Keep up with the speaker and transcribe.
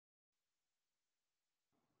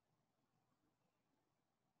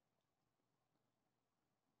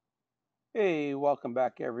Hey, welcome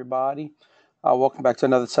back, everybody. Welcome back to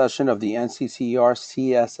another session of the NCCER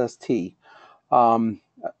CSST.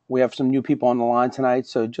 We have some new people on the line tonight,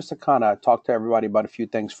 so just to kind of talk to everybody about a few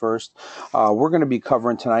things first, we're going to be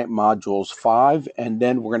covering tonight modules 5, and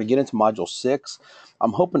then we're going to get into module 6.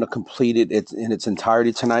 I'm hoping to complete it in its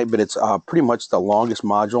entirety tonight, but it's pretty much the longest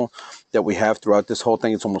module that we have throughout this whole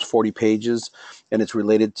thing. It's almost 40 pages, and it's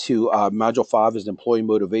related to module 5 is employee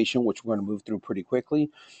motivation, which we're going to move through pretty quickly.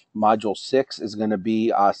 Module 6 is going to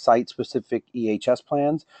be site-specific EHS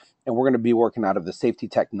plans, and we're going to be working out of the safety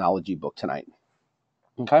technology book tonight.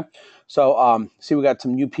 Okay, so see, we got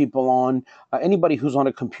some new people on. Anybody who's on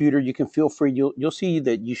a computer, you can feel free. You'll see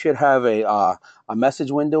that you should have a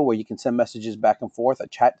message window where you can send messages back and forth, a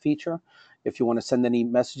chat feature. If you want to send any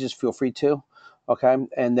messages, feel free to. Okay,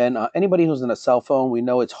 and then anybody who's on a cell phone, we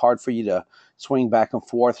know it's hard for you to swing back and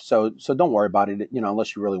forth, so don't worry about it.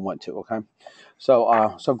 Unless you really want to. Okay,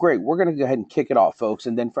 so great. We're gonna go ahead and kick it off, folks.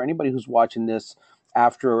 And then for anybody who's watching this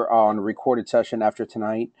after on a recorded session after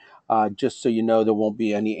tonight. Just so you know, there won't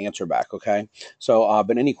be any answer back, okay? So,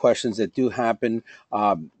 but any questions that do happen,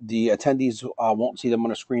 the attendees won't see them on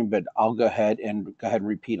the screen, but I'll go ahead and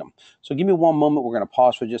repeat them. So give me one moment. We're going to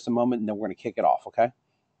pause for just a moment, and then we're going to kick it off, okay?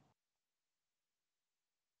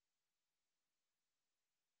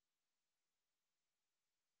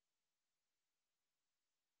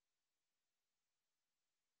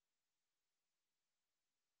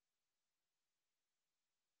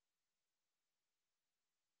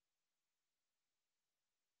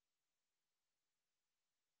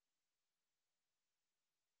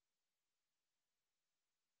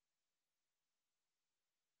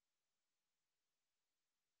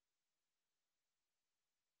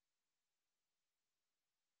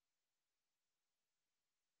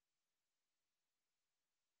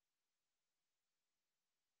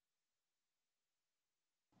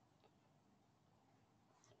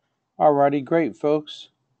 Alrighty, great, folks.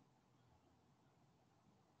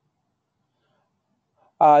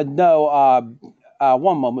 No,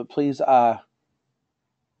 one moment, please.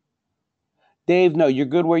 Dave, no, you're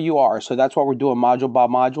good where you are. So that's why we're doing module by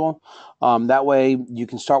module. That way you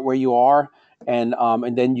can start where you are, and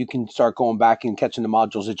then you can start going back and catching the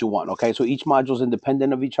modules that you want. Okay, so each module is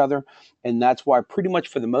independent of each other, and that's why pretty much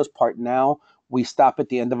for the most part now we stop at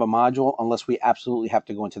the end of a module unless we absolutely have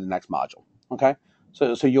to go into the next module. Okay,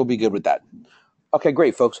 so you'll be good with that. Okay,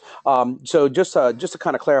 great, folks. So just to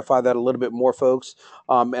kind of clarify that a little bit more, folks,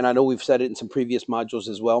 and I know we've said it in some previous modules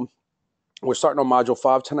as well. We're starting on module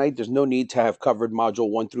 5 tonight. There's no need to have covered module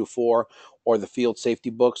 1 through 4 or the field safety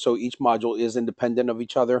book. So each module is independent of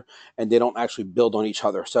each other and they don't actually build on each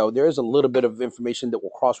other. So there is a little bit of information that will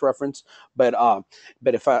cross-reference, but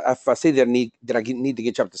if I say that I need to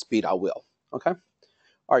get you up to speed, I will. Okay.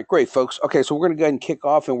 All right, great, folks. Okay, so we're going to go ahead and kick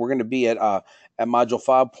off, and we're going to be at module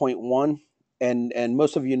 5.1. And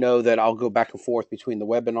most of you know that I'll go back and forth between the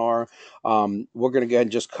webinar. We're going to go ahead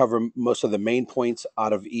and just cover most of the main points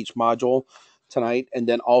out of each module tonight, and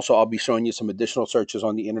then also I'll be showing you some additional searches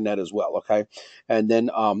on the internet as well. Okay, and then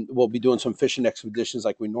we'll be doing some fishing expeditions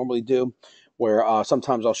like we normally do, where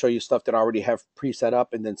sometimes I'll show you stuff that I already have pre-set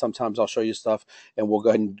up, and then sometimes I'll show you stuff, and we'll go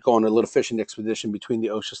ahead and go on a little fishing expedition between the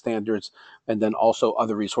OSHA standards and then also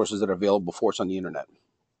other resources that are available for us on the internet.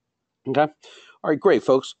 Okay. All right, great,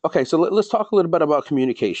 folks. Okay, so let's talk a little bit about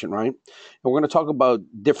communication, right? And we're going to talk about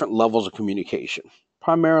different levels of communication.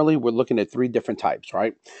 Primarily, we're looking at 3 different types,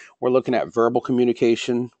 right? We're looking at verbal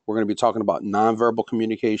communication. We're going to be talking about nonverbal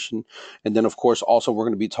communication. And then, of course, also we're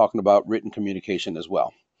going to be talking about written communication as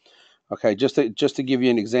well. Okay, just to give you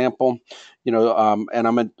an example, and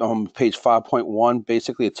I'm on page 5.1.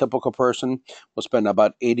 Basically, a typical person will spend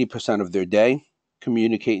about 80% of their day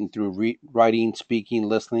communicating through writing, speaking,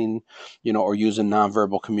 listening, or using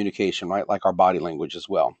nonverbal communication, right, like our body language as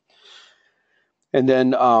well. And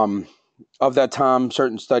then of that time,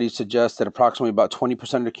 certain studies suggest that approximately about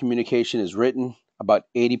 20% of the communication is written. About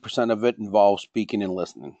 80% of it involves speaking and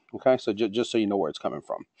listening. Okay, so just so you know where it's coming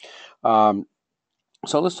from.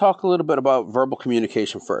 So let's talk a little bit about verbal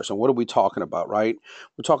communication first. And what are we talking about, right?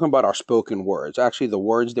 We're talking about our spoken words, actually the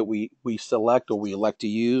words that we select or we elect to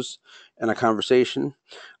use in a conversation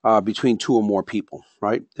between 2 or more people,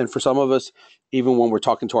 right? And for some of us, even when we're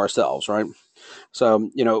talking to ourselves, right? So,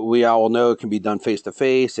 we all know it can be done face to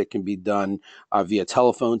face. It can be done via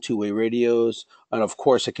telephone, two-way radios. And of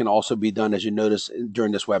course, it can also be done, as you notice,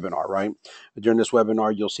 during this webinar, right? During this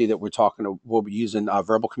webinar, you'll see that we'll be using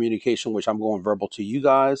verbal communication, which I'm going verbal to you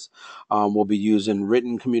guys. We'll be using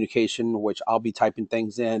written communication, which I'll be typing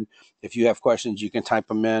things in. If you have questions, you can type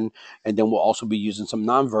them in. And then we'll also be using some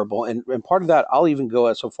nonverbal. And part of that, I'll even go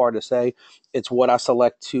as so far to say it's what I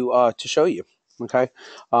select to show you. Okay,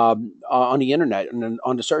 on the internet and then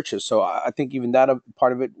on the searches. So I think even that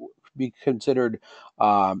part of it could be considered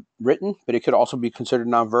written, but it could also be considered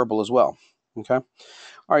nonverbal as well. Okay. All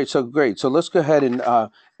right. So great. So let's go ahead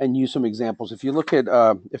and use some examples. If you look at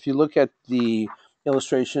the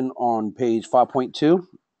illustration on page 5.2,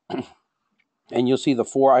 and you'll see the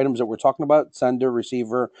 4 items that we're talking about: sender,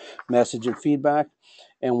 receiver, message, and feedback.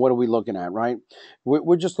 And what are we looking at? Right.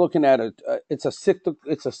 We're just looking at it. It's a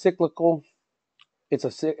cyclical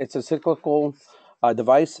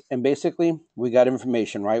device, and basically we got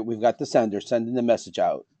information, right? We've got the sender sending the message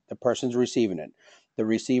out. The person's receiving it. The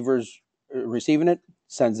receiver's receiving it,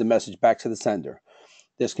 sends the message back to the sender.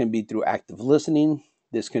 This can be through active listening.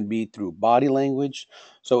 This can be through body language.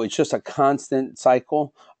 So it's just a constant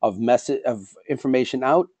cycle of information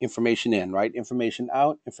out, information in, right? Information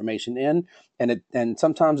out, information in. And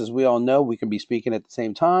sometimes, as we all know, we can be speaking at the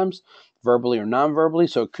same times, verbally or non-verbally.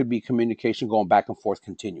 So it could be communication going back and forth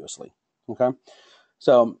continuously. Okay.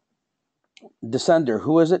 So the sender,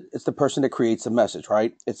 who is it? It's the person that creates the message,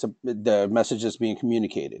 right? The message is being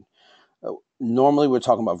communicated. Normally, we're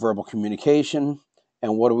talking about verbal communication.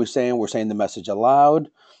 And what are we saying? We're saying the message aloud,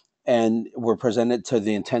 and we're presented to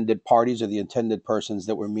the intended parties or the intended persons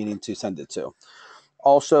that we're meaning to send it to.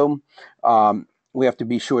 Also, we have to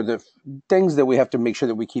be sure that things that we have to make sure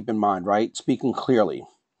that we keep in mind, right? Speaking clearly,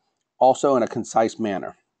 also in a concise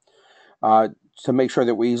manner, to make sure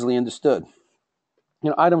that we're easily understood.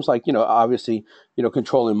 Items like, obviously,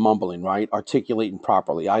 controlling mumbling, right? Articulating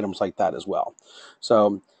properly, items like that as well.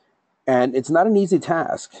 So, and it's not an easy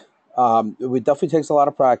task. It definitely takes a lot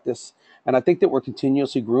of practice. And I think that we're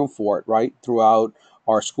continuously groomed for it, right? Throughout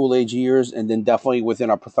our school age years, and then definitely within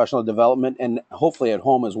our professional development, and hopefully at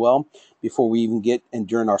home as well, before we even get and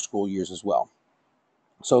during our school years as well.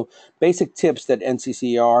 So basic tips that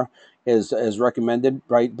NCCER is recommended,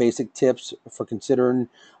 right? Basic tips for considering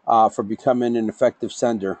for becoming an effective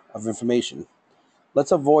sender of information.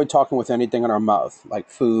 Let's avoid talking with anything in our mouth, like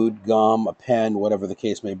food, gum, a pen, whatever the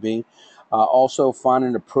case may be. Also, find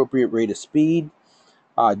an appropriate rate of speed.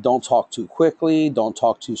 Don't talk too quickly. Don't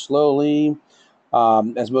talk too slowly.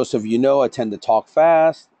 As most of you know, I tend to talk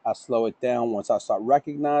fast. I slow it down once I start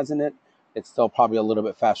recognizing it. It's still probably a little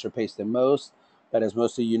bit faster paced than most, but as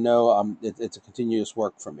most of you know, it's a continuous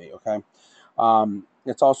work for me, okay?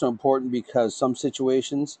 It's also important because some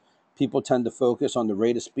situations, people tend to focus on the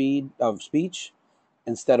rate of speed of speech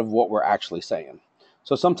instead of what we're actually saying.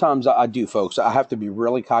 So sometimes I do, folks. I have to be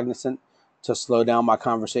really cognizant to slow down my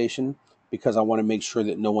conversation because I want to make sure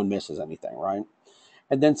that no one misses anything, right?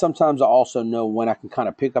 And then sometimes I also know when I can kind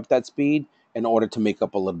of pick up that speed in order to make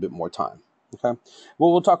up a little bit more time. Okay.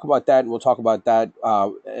 Well, we'll talk about that, and we'll talk about that.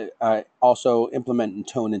 Also implementing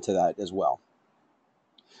tone into that as well.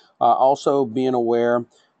 Also being aware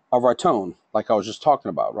of our tone, like I was just talking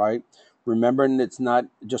about, right? Remembering it's not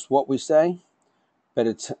just what we say, but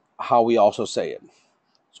it's how we also say it.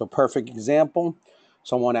 So perfect example,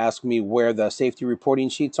 someone asked me where the safety reporting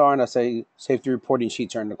sheets are, and I say safety reporting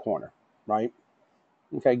sheets are in the corner, right?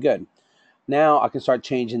 Okay, good. Now I can start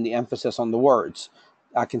changing the emphasis on the words.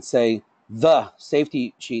 I can say the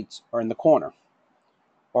safety sheets are in the corner.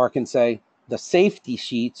 Or I can say the safety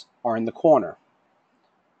sheets are in the corner.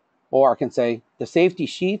 Or I can say the safety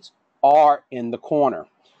sheets are in the corner.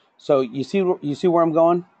 So you see where I'm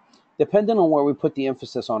going? Depending on where we put the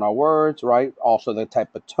emphasis on our words, right? Also the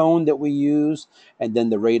type of tone that we use, and then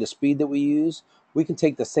the rate of speed that we use, we can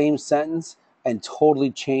take the same sentence and totally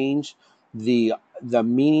change the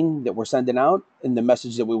meaning that we're sending out and the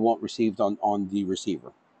message that we want received on the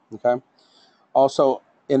receiver. Okay. Also,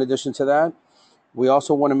 in addition to that, we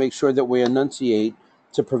also want to make sure that we enunciate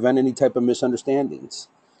to prevent any type of misunderstandings.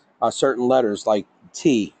 Certain letters like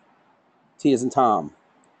T as in Tom,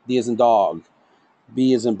 D as in dog,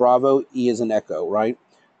 B as in Bravo, E as in Echo, right?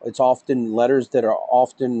 It's often letters that are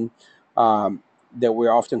often, that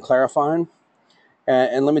we're often clarifying.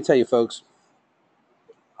 And let me tell you, folks,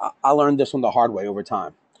 I learned this one the hard way over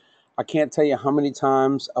time. I can't tell you how many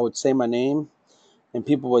times I would say my name and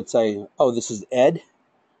people would say, oh, this is Ed.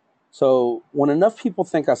 So when enough people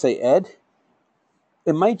think I say Ed,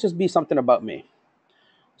 it might just be something about me.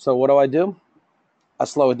 So what do? I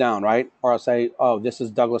slow it down, right? Or I'll say, oh, this is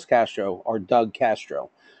Douglas Castro or Doug Castro.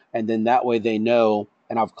 And then that way they know,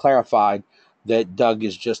 and I've clarified that Doug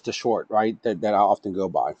is just the short, right? That I often go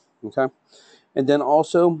by. Okay. And then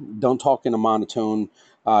also, don't talk in a monotone.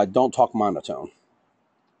 Don't talk monotone.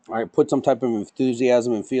 All right. Put some type of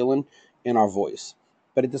enthusiasm and feeling in our voice.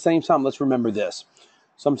 But at the same time, let's remember this.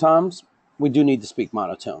 Sometimes we do need to speak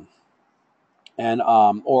monotone. And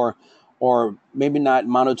or maybe not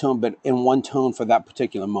monotone, but in one tone for that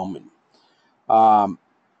particular moment. Um,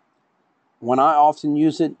 when I often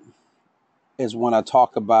use it is when I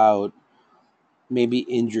talk about maybe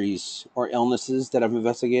injuries or illnesses that I've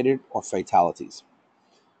investigated or fatalities.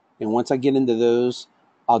 And once I get into those,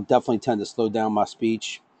 I'll definitely tend to slow down my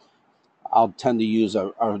speech. I'll tend to use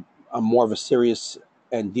a more of a serious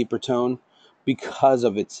and deeper tone because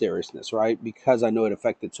of its seriousness, right? Because I know it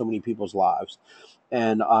affected so many people's lives.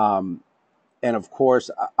 And and of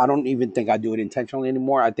course, I don't even think I do it intentionally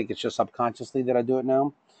anymore. I think it's just subconsciously that I do it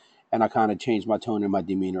now. And I kind of change my tone and my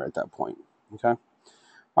demeanor at that point. Okay.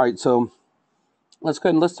 All right. So let's go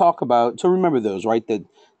ahead and let's talk about. So remember those, right?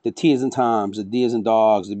 The T is in Toms, the D is in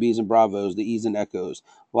dogs, the B is in bravos, the E's in echoes.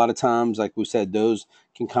 A lot of times, like we said, those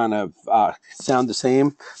can kind of sound the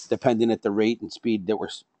same depending at the rate and speed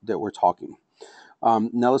that we're talking.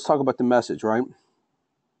 Now let's talk about the message, right?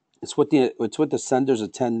 It's what the sender's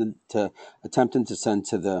attempting to send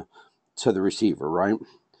to the receiver, right?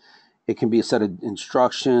 It can be a set of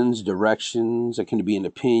instructions, directions. It can be an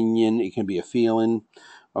opinion. It can be a feeling.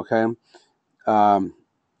 Okay. Um,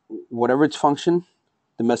 Whatever its function,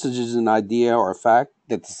 the message is an idea or a fact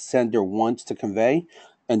that the sender wants to convey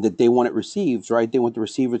and that they want it received, right? They want the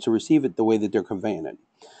receiver to receive it the way that they're conveying it.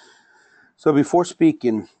 So before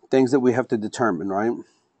speaking, things that we have to determine, right,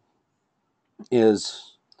 is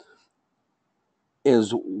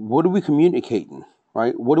what are we communicating,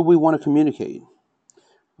 right? What do we want to communicate?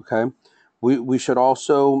 Okay. We should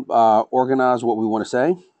also organize what we want to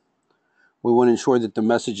say. We want to ensure that the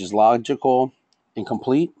message is logical and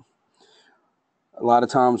complete. A lot of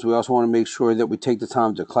times we also want to make sure that we take the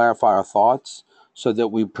time to clarify our thoughts so that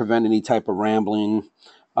we prevent any type of rambling,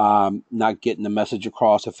 not getting the message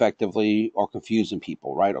across effectively or confusing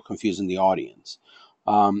people, right? Or confusing the audience.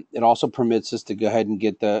 It also permits us to go ahead and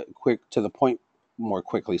get the quick to the point more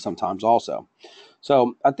quickly sometimes also.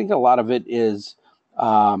 So I think a lot of it is,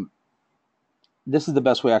 this is the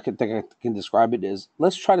best way I can describe it is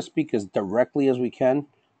let's try to speak as directly as we can,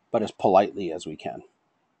 but as politely as we can.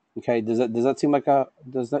 Okay. Does that seem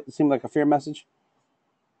like a fair message?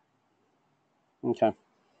 Okay.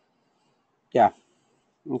 Yeah.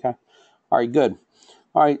 Okay. All right. Good.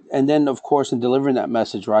 All right. And then, of course, in delivering that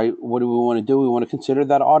message, right, what do we want to do? We want to consider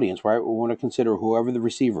that audience, right? We want to consider whoever the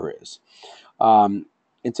receiver is. Um,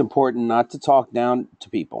 it's important not to talk down to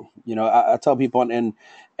people. You know, I tell people,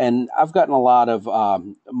 and I've gotten a lot of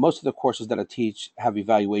most of the courses that I teach have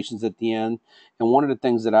evaluations at the end. And one of the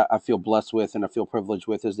things that I feel blessed with and I feel privileged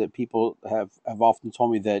with is that people have often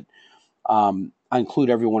told me that I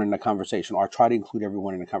include everyone in the conversation, or I try to include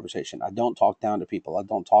everyone in the conversation. I don't talk down to people. I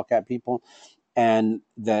don't talk at people, and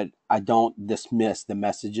that I don't dismiss the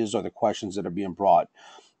messages or the questions that are being brought.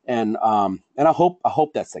 And I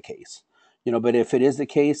hope that's the case. You know, but if it is the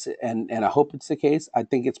case, and I hope it's the case, I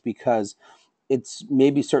think it's because it's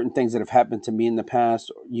maybe certain things that have happened to me in the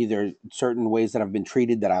past, either certain ways that I've been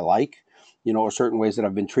treated that I like, you know, or certain ways that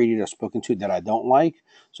I've been treated or spoken to that I don't like.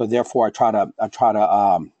 So therefore, I try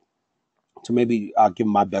to maybe give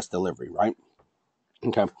my best delivery, right?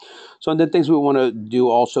 Okay. So, and then things we want to do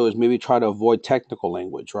also is maybe try to avoid technical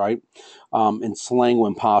language, right? And slang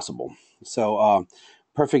when possible. So,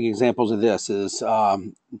 perfect examples of this is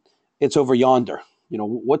it's over yonder. You know,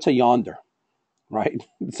 what's a yonder, right?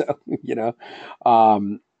 So,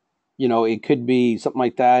 um, it could be something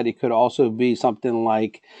like that. It could also be something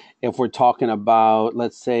like if we're talking about,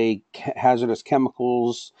 let's say, hazardous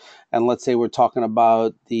chemicals, and let's say we're talking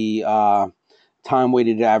about the time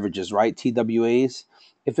weighted averages, right? TWAs.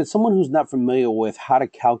 If it's someone who's not familiar with how to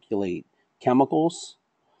calculate chemicals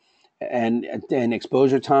and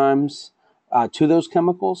exposure times to those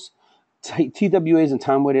chemicals, TWAs and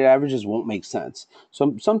time weighted averages won't make sense.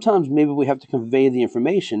 So sometimes maybe we have to convey the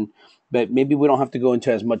information, but maybe we don't have to go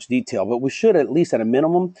into as much detail. But we should, at least at a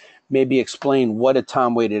minimum, maybe explain what a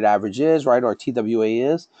time weighted average is, right, or TWA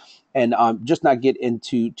is, and just not get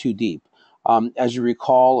into too deep. As you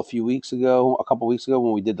recall, a couple weeks ago,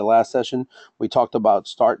 when we did the last session, we talked about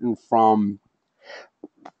starting from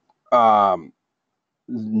um,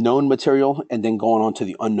 known material and then going on to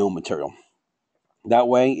the unknown material. That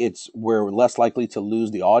way, we're less likely to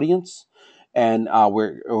lose the audience, and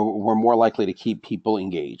we're more likely to keep people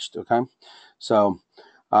engaged. Okay, so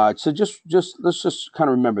So just let's just kind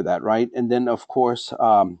of remember that, right? And then of course,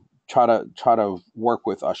 try to work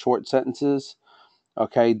with short sentences,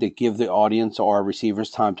 okay, that give the audience or our receivers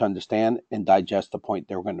time to understand and digest the point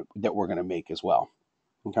that we're gonna make as well.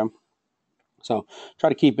 Okay, so try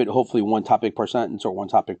to keep it hopefully one topic per sentence or one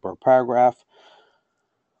topic per paragraph.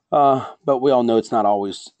 But we all know it's not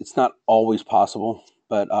always possible,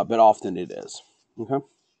 but often it is. Okay.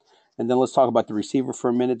 And then let's talk about the receiver for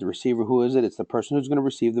a minute. The receiver, who is it? It's the person who's going to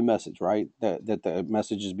receive the message, right? That the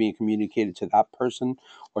message is being communicated to that person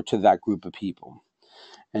or to that group of people.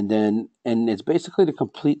 And it's basically to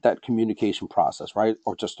complete that communication process, right?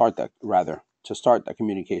 Or to start that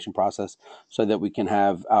communication process so that we can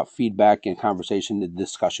have feedback and conversation and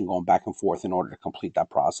discussion going back and forth in order to complete that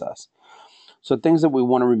process. So things that we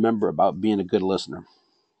want to remember about being a good listener.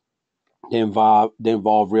 They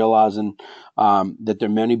involve realizing that there are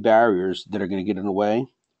many barriers that are going to get in the way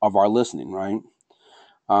of our listening, right?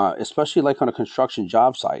 Especially like on a construction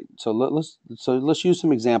job site. So let's use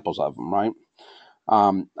some examples of them, right?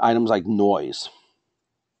 Items like noise,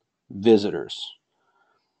 visitors,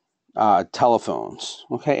 telephones,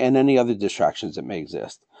 okay, and any other distractions that may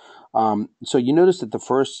exist. So you notice that the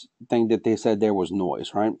first thing that they said there was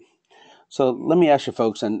noise, right? So let me ask you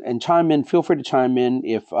folks, and chime in. Feel free to chime in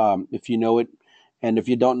if you know it, and if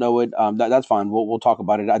you don't know it, that's fine. We'll talk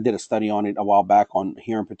about it. I did a study on it a while back on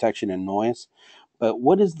hearing protection and noise. But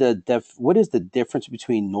what is the difference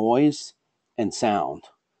between noise and sound?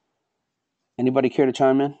 Anybody care to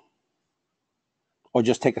chime in, or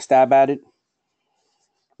just take a stab at it?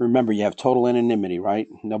 Remember, you have total anonymity, right?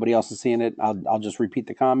 Nobody else is seeing it. I'll just repeat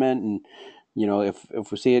the comment, and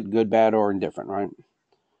if we see it, good, bad, or indifferent, right?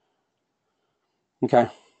 Okay.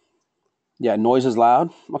 Yeah, noise is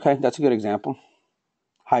loud. Okay, that's a good example.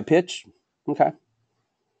 High pitch. Okay.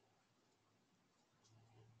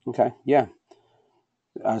 Okay. Yeah.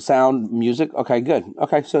 Sound, music. Okay. Good.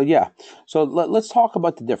 Okay. So yeah. So let's talk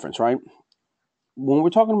about the difference, right? When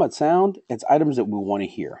we're talking about sound, it's items that we want to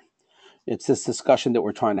hear. It's this discussion that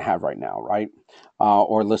we're trying to have right now, right?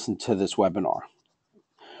 Or listen to this webinar.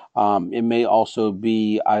 It may also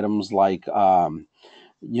be items like,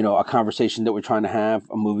 a conversation that we're trying to have,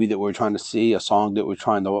 a movie that we're trying to see, a song that we're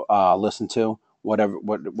trying to listen to,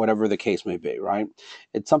 whatever the case may be, right?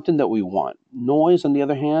 It's something that we want. Noise, on the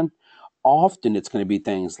other hand, often it's going to be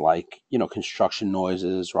things like, construction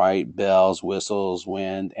noises, right? Bells, whistles,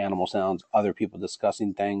 wind, animal sounds, other people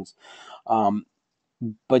discussing things. Um,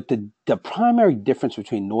 but the primary difference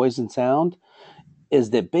between noise and sound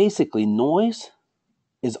is that basically noise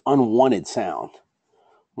is unwanted sound.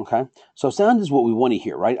 Okay. So sound is what we want to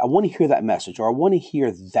hear, right? I want to hear that message, or I want to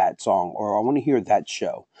hear that song, or I want to hear that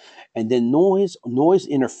show. And then noise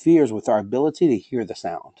interferes with our ability to hear the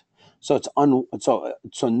sound. So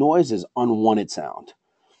so noise is unwanted sound.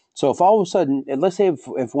 So if all of a sudden, and let's say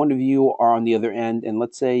if one of you are on the other end, and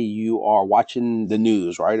let's say you are watching the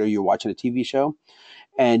news, right, or you're watching a TV show,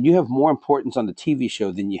 and you have more importance on the TV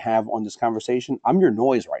show than you have on this conversation, I'm your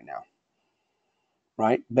noise right now,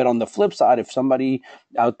 right? But on the flip side, if somebody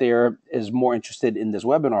out there is more interested in this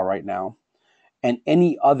webinar right now and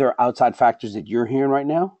any other outside factors that you're hearing right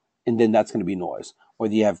now, and then that's going to be noise.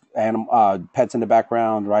 Whether you have pets in the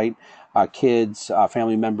background, right? Kids,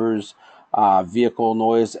 family members, vehicle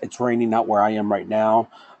noise. It's raining out where I am right now,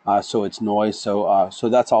 so it's noise. So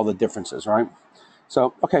that's all the differences, right?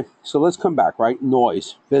 So okay, so let's come back, right?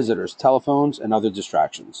 Noise, visitors, telephones, and other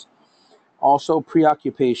distractions. Also,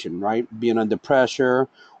 preoccupation, right? Being under pressure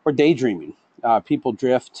or daydreaming. People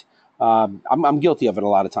drift. I'm guilty of it a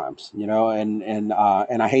lot of times, and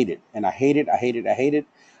I hate it, and I hate it. I hate it. I hate it.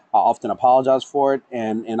 I often apologize for it,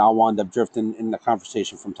 and I'll wind up drifting in the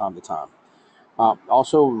conversation from time to time.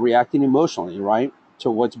 Also, reacting emotionally, right, to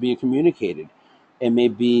what's being communicated. It may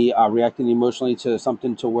be reacting emotionally to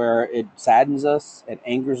something to where it saddens us, it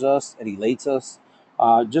angers us, it elates us.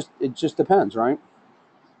 It just depends, right?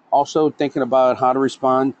 Also, thinking about how to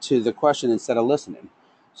respond to the question instead of listening.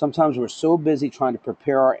 Sometimes we're so busy trying to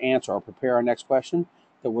prepare our answer or prepare our next question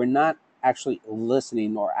that we're not actually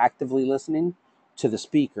listening or actively listening to the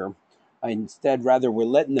speaker. Instead, rather, we're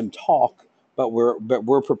letting them talk, but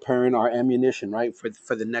we're preparing our ammunition, right,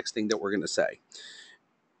 for the next thing that we're going to say.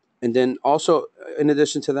 And then also, in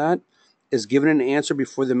addition to that, is giving an answer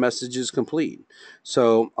before the message is complete.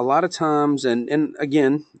 So a lot of times, and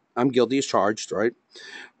again, I'm guilty as charged, right?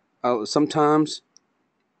 Sometimes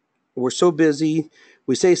we're so busy,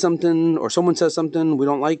 we say something or someone says something, we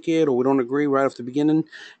don't like it or we don't agree right off the beginning.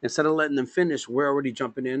 Instead of letting them finish, we're already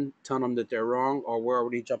jumping in, telling them that they're wrong, or we're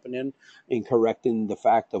already jumping in and correcting the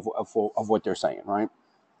fact of what they're saying, right?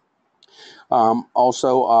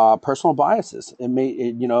 Also, personal biases.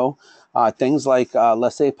 Things like,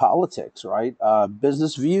 let's say, politics, right?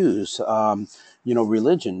 Business views,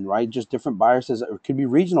 religion, right? Just different biases. It could be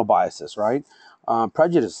regional biases, right?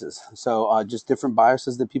 Prejudices. So just different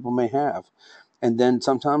biases that people may have. And then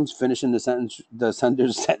sometimes finishing the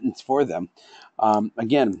sender's sentence for them.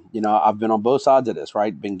 Again, I've been on both sides of this,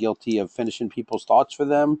 right? Been guilty of finishing people's thoughts for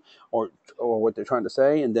them, or what they're trying to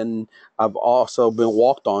say, and then I've also been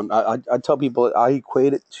walked on. I tell people I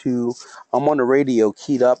equate it to, I'm on the radio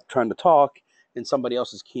keyed up trying to talk, and somebody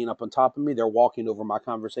else is keying up on top of me. They're walking over my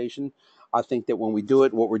conversation. I think that when we do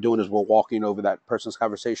it, what we're doing is we're walking over that person's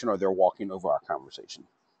conversation, or they're walking over our conversation.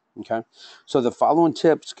 Okay. So the following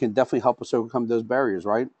tips can definitely help us overcome those barriers,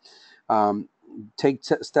 right? Um, Take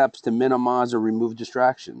steps to minimize or remove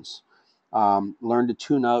distractions. Learn to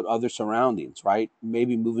tune out other surroundings, right?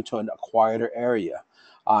 Maybe move into a quieter area.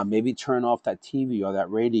 Maybe turn off that TV or that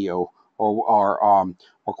radio, or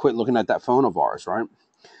quit looking at that phone of ours, right?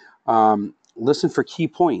 Listen for key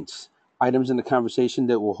points, items in the conversation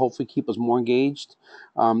that will hopefully keep us more engaged,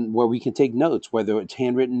 where we can take notes, whether it's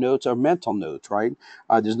handwritten notes or mental notes, right?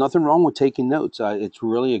 There's nothing wrong with taking notes. It's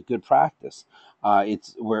really a good practice.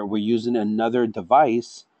 It's where we're using another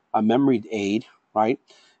device, a memory aid, right,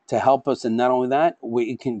 to help us. And not only that,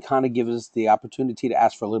 it can kind of give us the opportunity to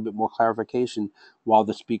ask for a little bit more clarification while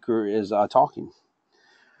the speaker is talking.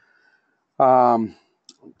 Trying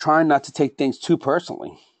not to take things too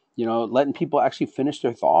personally, letting people actually finish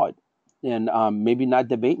their thought, and maybe not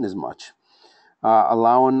debating as much.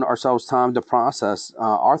 Allowing ourselves time to process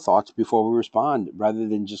our thoughts before we respond, rather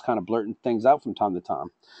than just kind of blurting things out from time to time.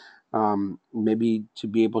 Maybe to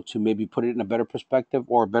be able to maybe put it in a better perspective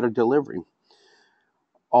or a better delivery.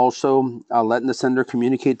 Also, letting the sender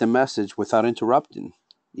communicate the message without interrupting.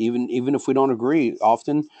 Even if we don't agree,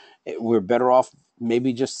 often we're better off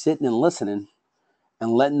maybe just sitting and listening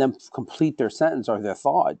and letting them complete their sentence or their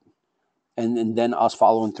thought, and then us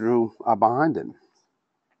following through behind it.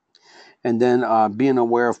 And then being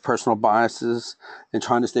aware of personal biases and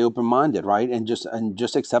trying to stay open-minded, right? And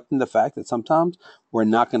just accepting the fact that sometimes we're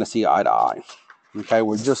not going to see eye to eye. Okay,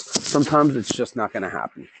 sometimes it's just not going to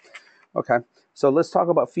happen. Okay, so let's talk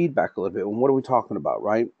about feedback a little bit. And what are we talking about,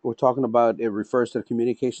 right? We're talking about, it refers to the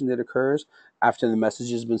communication that occurs after the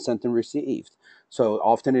message has been sent and received. So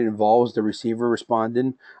often it involves the receiver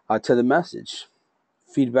responding to the message.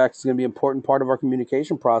 Feedback is going to be an important part of our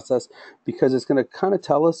communication process, because it's going to kind of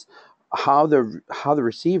tell us how the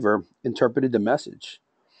receiver interpreted the message.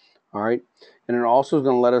 All right, and it also is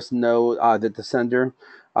going to let us know that the sender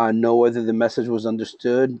know whether the message was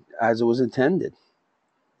understood as it was intended.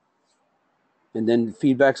 And then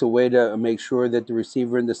feedback's a way to make sure that the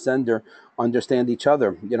receiver and the sender understand each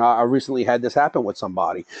other. I recently had this happen with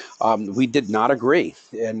somebody. We did not agree,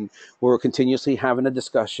 and we were continuously having a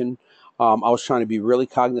discussion. I was trying to be really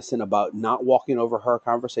cognizant about not walking over her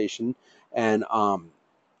conversation, and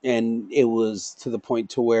it was to the point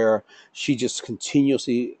to where she just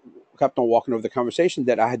continuously kept on walking over the conversation,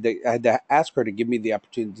 that I had to ask her to give me the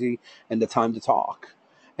opportunity and the time to talk.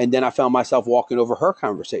 And then I found myself walking over her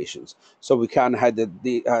conversations. So we kind of had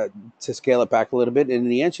to scale it back a little bit. And in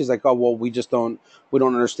the end, she's like, "Oh, well, we don't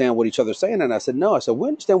understand what each other's saying." And I said, "No," I said, "We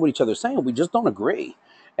understand what each other's saying. We just don't agree."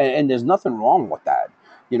 And there's nothing wrong with that.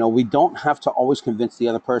 We don't have to always convince the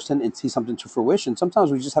other person and see something to fruition.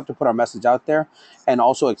 Sometimes we just have to put our message out there, and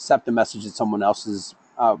also accept the message that someone else is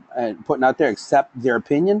putting out there, accept their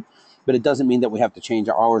opinion. But it doesn't mean that we have to change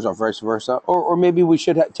ours, or vice versa. Or maybe we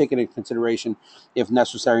should take it into consideration if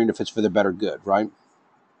necessary, and if it's for the better good, right?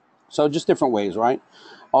 So just different ways, right?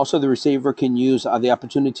 Also, the receiver can use the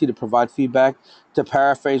opportunity to provide feedback to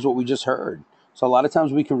paraphrase what we just heard. So a lot of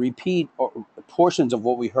times we can repeat portions of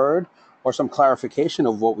what we heard, or some clarification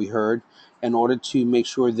of what we heard, in order to make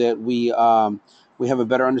sure that we have a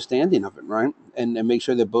better understanding of it, right? And make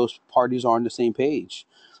sure that both parties are on the same page.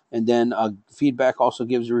 And then feedback also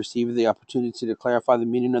gives the receiver the opportunity to clarify the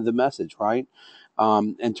meaning of the message, right?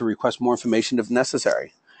 And to request more information if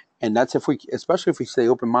necessary. And that's especially if we stay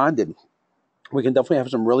open-minded, we can definitely have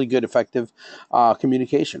some really good, effective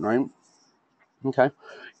communication, right? Okay,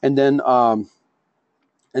 and then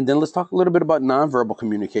let's talk a little bit about nonverbal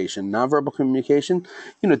communication. Nonverbal communication,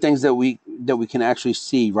 things that we can actually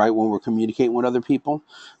see, right, when we're communicating with other people.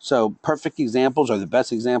 So perfect examples, or the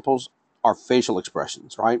best examples, are facial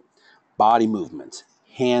expressions, right? Body movements,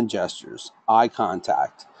 hand gestures, eye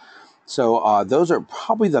contact. So those are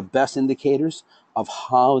probably the best indicators of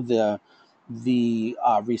how the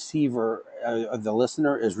receiver, the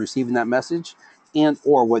listener, is receiving that message. and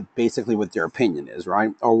or what basically what their opinion is,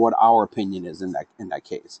 right? Or what our opinion is in that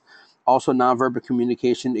case. Also, nonverbal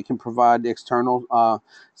communication, it can provide the external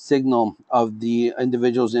signal of the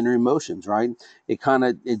individual's inner emotions, right?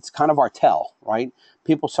 It's kind of our tell, right?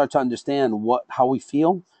 People start to understand how we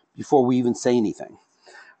feel before we even say anything.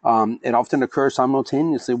 It often occurs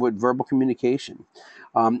simultaneously with verbal communication.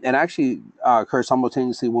 It actually occurs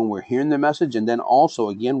simultaneously when we're hearing the message, and then also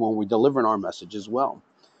again when we're delivering our message as well.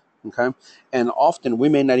 Okay, and often we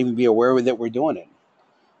may not even be aware that we're doing it.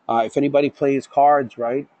 If anybody plays cards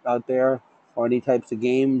right out there, or any types of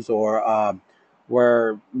games, or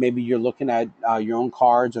where maybe you're looking at your own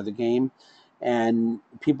cards or the game, and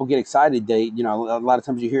people get excited, a lot of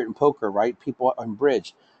times you hear it in poker, right? People in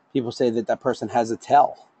bridge, people say that person has a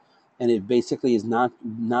tell, and it basically is not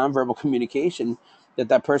nonverbal communication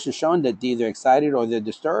that person's showing that they're either excited or they're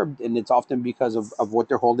disturbed, and it's often because of what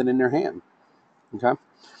they're holding in their hand. Okay,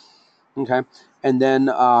 okay, and then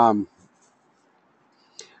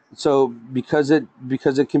so because it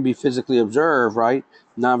can be physically observed, right?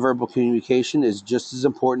 Nonverbal communication is just as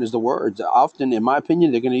important as the words. Often, in my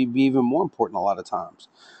opinion, they're going to be even more important a lot of times.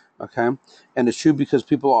 Okay, and it's true because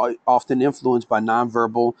people are often influenced by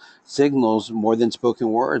nonverbal signals more than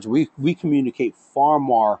spoken words. We communicate far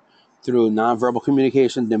more through nonverbal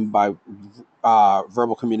communication than by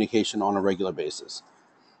verbal communication on a regular basis.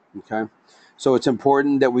 Okay, so it's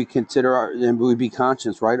important that we consider and we be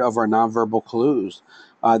conscious, right, of our nonverbal clues,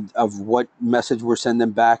 of what message we're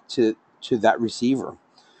sending back to that receiver.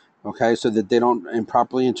 Okay, so that they don't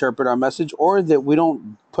improperly interpret our message, or that we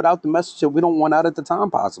don't put out the message that we don't want out at the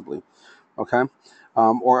time, possibly. Okay,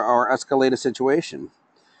 or escalate a situation.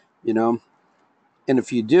 You know, and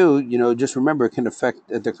if you do, just remember it can affect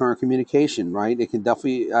the current communication, right? It can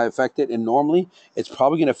definitely affect it, and normally it's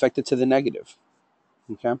probably going to affect it to the negative.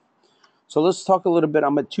 Okay. So let's talk a little bit.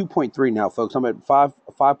 I'm at 2.3 now, folks. I'm at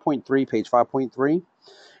 5.3, page 5.3,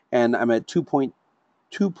 and I'm at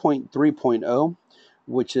 2.3.0,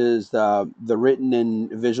 which is the written and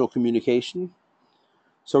visual communication.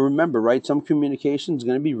 So remember, right, some communication is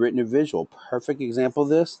going to be written and visual. Perfect example of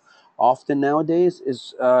this, often nowadays,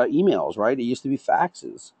 is emails, right? It used to be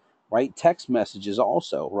faxes, right? Text messages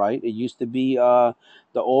also, right? It used to be the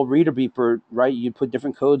old reader beeper, right? You put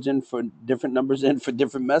different codes in for different numbers in for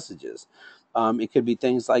different messages. It could be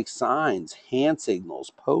things like signs, hand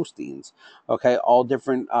signals, postings, okay? All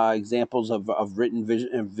different examples of written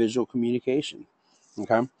and visual communication,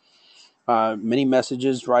 okay? Many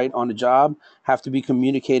messages, right, on the job have to be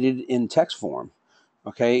communicated in text form.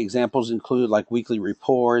 Okay, examples include like weekly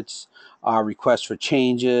reports, requests for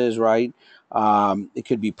changes, right? It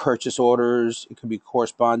could be purchase orders, it could be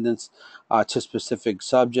correspondence to specific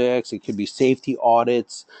subjects, it could be safety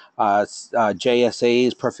audits,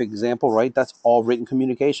 JSAs, perfect example, right? That's all written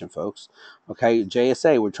communication, folks. Okay,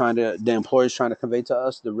 JSA, the employer's trying to convey to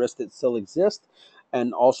us the risks that still exist,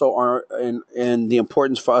 and also and the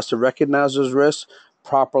importance for us to recognize those risks,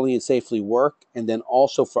 properly and safely work, and then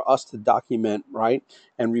also for us to document, right,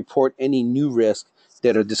 and report any new risks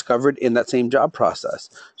that are discovered in that same job process.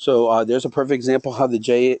 So there's a perfect example how the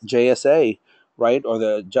JSA, right, or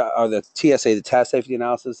the TSA, the task safety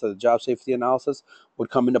analysis, or the job safety analysis, would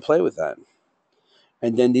come into play with that.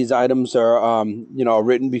 And then these items are,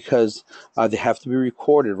 written because they have to be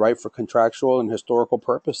recorded, right, for contractual and historical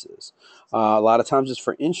purposes. A lot of times it's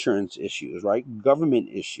for insurance issues, right, government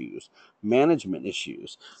issues, management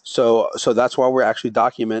issues. So that's why we're actually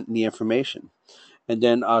documenting the information. And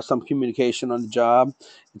then some communication on the job,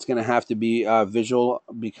 it's going to have to be visual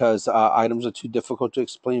because items are too difficult to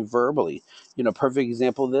explain verbally. Perfect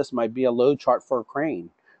example of this might be a load chart for a crane,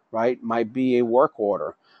 right? Might be a work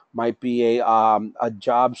order, might be a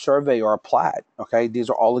job survey or a plat. Okay, these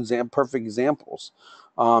are all perfect examples.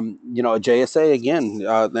 A JSA again,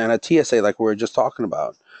 and a TSA like we were just talking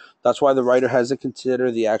about. That's why the writer has to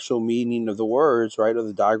consider the actual meaning of the words, right, or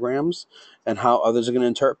the diagrams, and how others are going to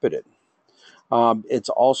interpret it. It's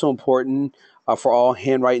also important for all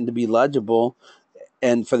handwriting to be legible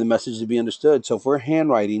and for the message to be understood. So if we're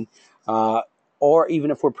handwriting, uh, or even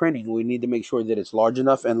if we're printing, we need to make sure that it's large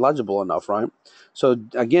enough and legible enough, right? So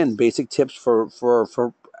again, basic tips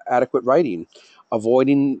for adequate writing: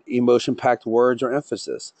 avoiding emotion-packed words or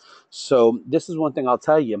emphasis. So this is one thing I'll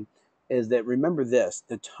tell you is that remember this: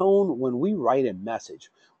 the tone when we write a message,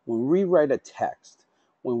 when we write a text,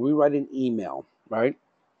 when we write an email, right,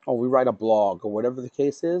 or we write a blog or whatever the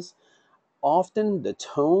case is, often the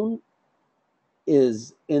tone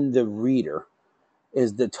is in the reader,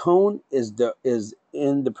 is the tone is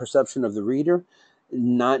in the perception of the reader,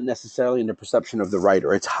 not necessarily in the perception of the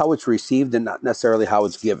writer. It's how it's received and not necessarily how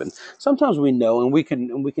it's given. Sometimes we know and we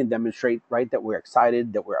can demonstrate, right, that we're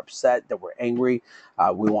excited, that we're upset, that we're angry.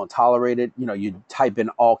 We won't tolerate it. You know, you type in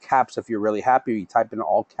all caps if you're really happy. Or you type in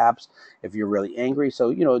all caps if you're really angry. So,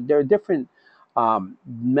 you know, there are different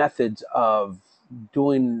methods of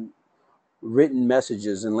doing written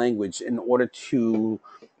messages and language in order to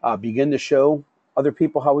begin to show other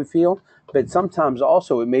people how we feel. But sometimes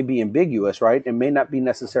also it may be ambiguous, right? It may not be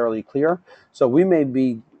necessarily clear. So we may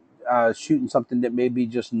be shooting something that may be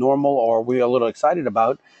just normal or we're a little excited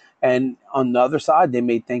about. And on the other side, they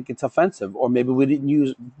may think it's offensive, or maybe we didn't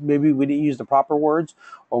use the proper words,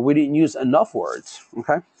 or we didn't use enough words.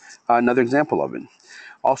 Okay, another example of it.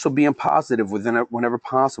 Also being positive within it whenever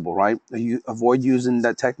possible, right? You avoid using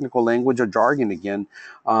that technical language or jargon again.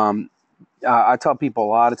 I tell people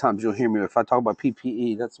a lot of times, you'll hear me, if I talk about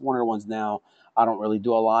PPE, that's one of the ones now I don't really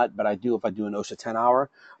do a lot, but I do if I do an OSHA 10 hour.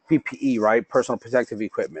 PPE, right? Personal protective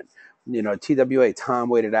equipment. You know, TWA, time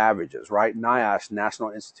weighted averages, right? NIOSH, National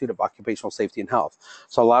Institute of Occupational Safety and Health.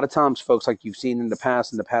 So a lot of times, folks, like you've seen in the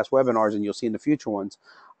past webinars, and you'll see in the future ones,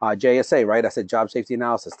 JSA, right? I said job safety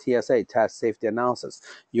analysis, TSA, task safety analysis.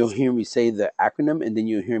 You'll hear me say the acronym, and then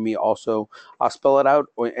you'll hear me also spell it out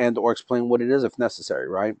or explain what it is if necessary,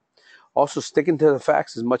 right? Also, sticking to the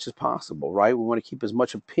facts as much as possible, right? We want to keep as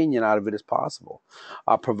much opinion out of it as possible.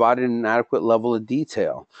 Providing an adequate level of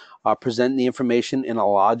detail. Presenting the information in a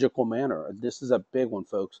logical manner. This is a big one,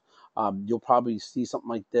 folks. You'll probably see something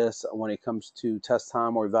like this when it comes to test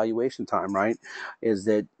time or evaluation time, right? Is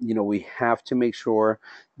that, you know, we have to make sure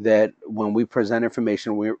that when we present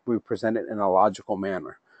information, we present it in a logical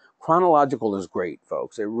manner. Chronological is great,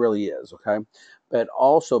 folks. It really is, okay? But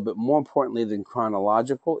more importantly than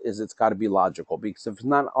chronological is it's got to be logical, because if it's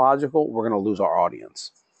not logical, we're going to lose our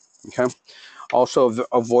audience. Okay. Also,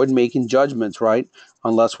 avoid making judgments, right?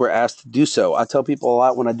 Unless we're asked to do so. I tell people a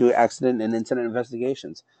lot when I do accident and incident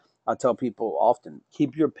investigations. I tell people often,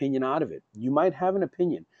 keep your opinion out of it. You might have an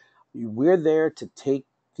opinion. We're there to take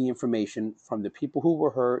the information from the people who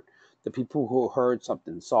were hurt, the people who heard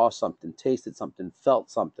something, saw something, tasted something,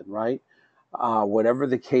 felt something, right? Whatever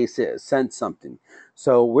the case is, sent something.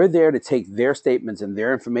 So we're there to take their statements and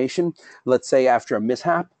their information, let's say after a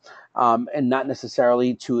mishap, and not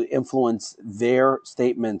necessarily to influence their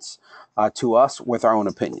statements to us with our own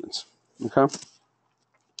opinions. Okay.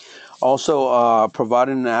 Also,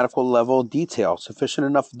 providing an adequate level of detail, sufficient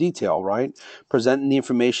enough detail, right? Presenting the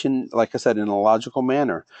information, like I said, in a logical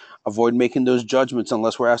manner. Avoid making those judgments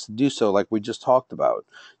unless we're asked to do so, like we just talked about.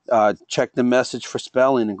 Check the message for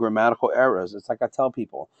spelling and grammatical errors. It's like I tell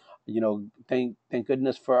people, you know, thank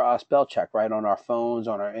goodness for spell check, right, on our phones,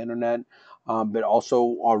 on our internet, but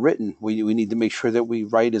also our written. We need to make sure that we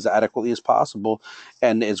write as adequately as possible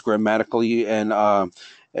and as grammatically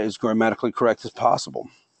correct as possible.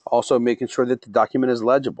 Also, making sure that the document is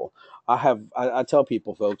legible. I tell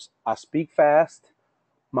people, folks, I speak fast,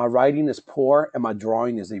 my writing is poor, and my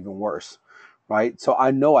drawing is even worse, right? So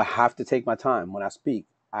I know I have to take my time. When I speak,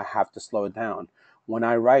 I have to slow it down. When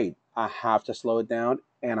I write, I have to slow it down,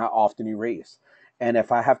 and I often erase. And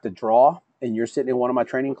if I have to draw, and you're sitting in one of my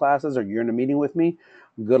training classes or you're in a meeting with me,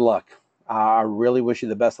 good luck. I really wish you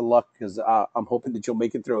the best of luck, because I'm hoping that you'll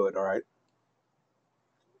make it through it, all right?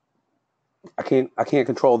 I can't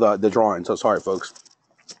control the drawing, so sorry, folks.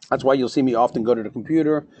 That's why you'll see me often go to the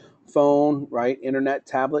computer, phone, right, internet,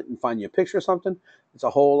 tablet, and find you a picture of something. It's a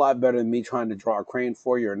whole lot better than me trying to draw a crane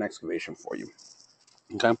for you or an excavation for you.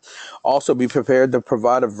 Okay. Also, be prepared to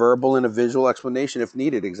provide a verbal and a visual explanation if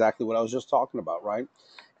needed. Exactly what I was just talking about, right?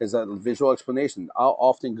 Is a visual explanation. I'll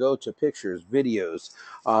often go to pictures, videos.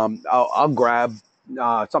 I'll grab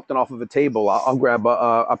something off of a table. I'll grab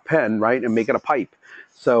a pen, right, and make it a pipe.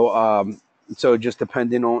 So just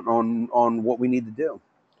depending on what we need to do.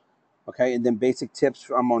 Okay, and then basic tips.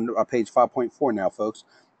 I'm on page 5.4 now, folks.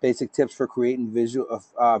 Basic tips for creating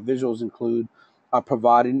visuals include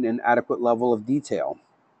providing an adequate level of detail,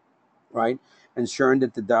 right? Ensuring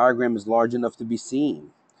that the diagram is large enough to be seen.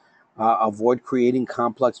 Avoid creating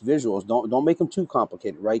complex visuals. Don't make them too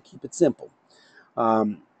complicated, right? Keep it simple.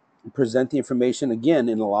 Present the information again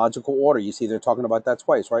in a logical order. You see, they're talking about that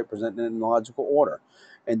twice, right? Present it in a logical order.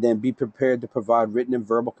 And then be prepared to provide written and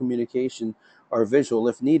verbal communication or visual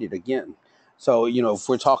if needed again. So, you know, if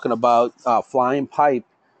we're talking about flying pipe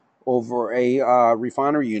over a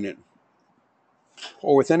refinery unit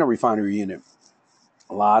or within a refinery unit,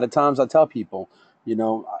 a lot of times I tell people, you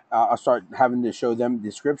know, I start having to show them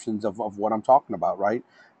descriptions of what I'm talking about, right?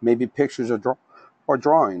 Maybe pictures or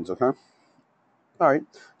drawings, okay? All right,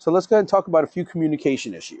 so let's go ahead and talk about a few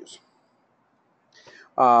communication issues.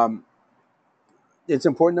 Um, it's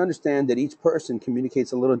important to understand that each person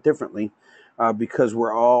communicates a little differently, because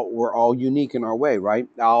we're all unique in our way, right?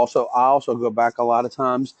 I also go back a lot of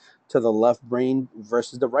times to the left brain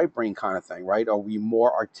versus the right brain kind of thing, right? Are we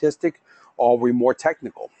more artistic, or are we more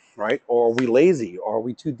technical, right? Or are we lazy, or are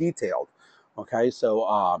we too detailed? Okay, so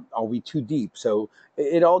are we too deep? So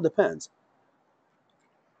it all depends,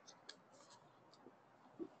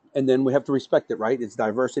 and then we have to respect it, right? It's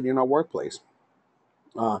diversity in our workplace.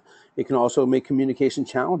 Uh, it can also make communication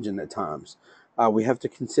challenging at times. We have to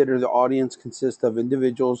consider the audience consists of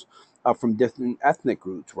individuals from different ethnic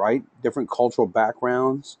groups, right? Different cultural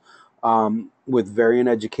backgrounds, with varying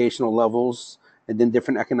educational levels, and then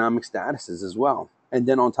different economic statuses as well. And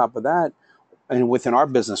then on top of that, and within our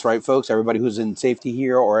business, right, folks, everybody who's in safety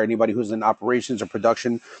here, or anybody who's in operations or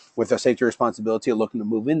production with a safety responsibility or looking to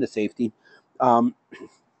move into safety, um,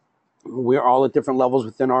 we're all at different levels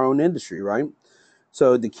within our own industry, right?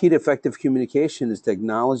 So the key to effective communication is to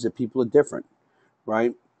acknowledge that people are different,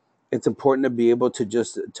 right? It's important to be able to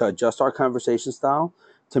adjust our conversation style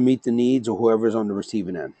to meet the needs of whoever's on the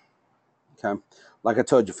receiving end. Okay, like I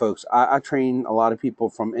told you, folks, I train a lot of people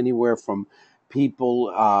from anywhere from people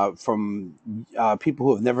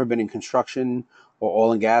who have never been in construction or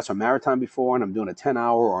oil and gas or maritime before, and I'm doing a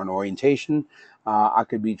 10-hour or an orientation. I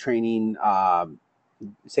could be training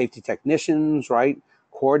safety technicians, right?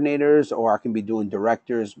 Coordinators, or I can be doing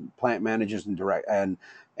directors, plant managers, and direct and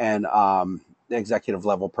executive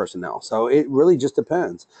level personnel. So it really just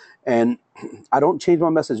depends. And I don't change my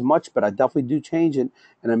message much, but I definitely do change it,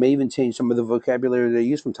 and I may even change some of the vocabulary that I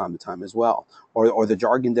use from time to time as well, or the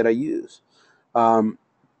jargon that I use. Um,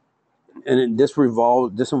 and this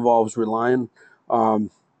involves relying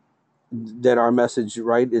that our message,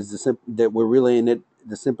 right, is that we're relaying it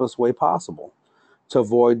the simplest way possible, to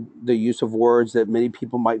avoid the use of words that many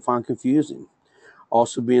people might find confusing.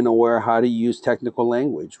 Also, being aware how to use technical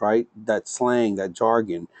language, right? That slang, that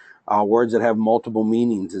jargon, words that have multiple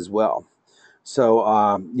meanings as well. So,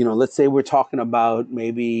 let's say we're talking about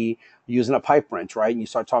maybe using a pipe wrench, right? And you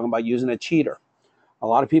start talking about using a cheater. A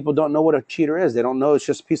lot of people don't know what a cheater is. They don't know it's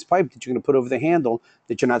just a piece of pipe that you're going to put over the handle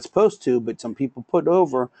that you're not supposed to, but some people put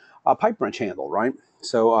over a pipe wrench handle, right?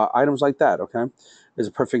 So, items like that, okay, is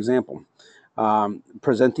a perfect example.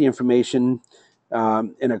 Present the information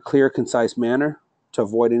in a clear, concise manner to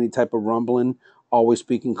avoid any type of rumbling, always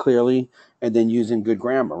speaking clearly, and then using good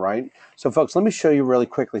grammar, right? So, folks, let me show you really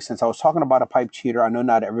quickly. Since I was talking about a pipe cheater, I know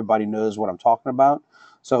not everybody knows what I'm talking about.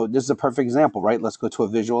 So, this is a perfect example, right? Let's go to a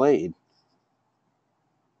visual aid.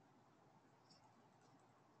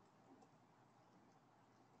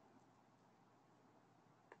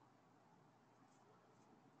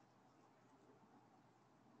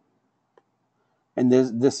 And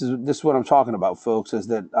this is what I'm talking about, folks. Is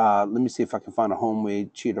that let me see if I can find a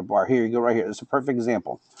homemade cheater bar. Here you go, right here. It's a perfect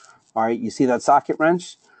example. All right, you see that socket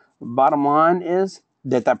wrench? Bottom line is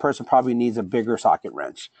that person probably needs a bigger socket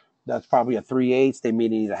wrench. That's probably a 3/8. They may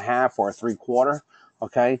need a half or a 3/4.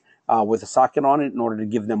 Okay, with a socket on it in order to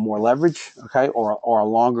give them more leverage. Okay, or a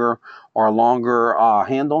longer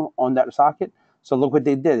handle on that socket. So look what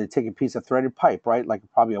they did. They take a piece of threaded pipe, right? Like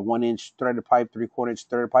probably a 1-inch threaded pipe, 3/4 inch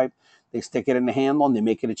threaded pipe. They stick it in the handle and they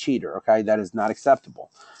make it a cheater. Okay, that is not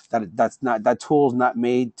acceptable. That tool is not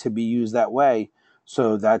made to be used that way.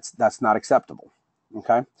 So that's not acceptable.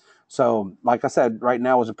 Okay. So like I said, right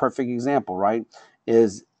now is a perfect example, right?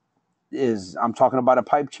 Is I'm talking about a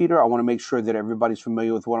pipe cheater. I want to make sure that everybody's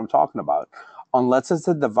familiar with what I'm talking about. Unless it's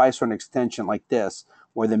a device or an extension like this,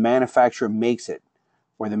 where the manufacturer makes it,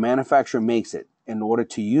 in order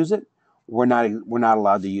to use it, we're not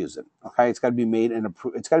allowed to use it. Okay, it's got to be made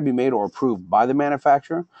it's got to be made or approved by the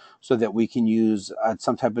manufacturer so that we can use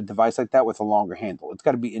some type of device like that with a longer handle. It's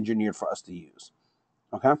got to be engineered for us to use.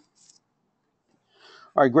 Okay. All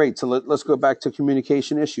right, great. So let's go back to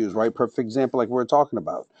communication issues, right? Perfect example, like we are talking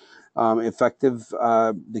about.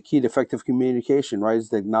 The key to effective communication, right, is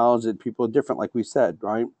to acknowledge that people are different, like we said,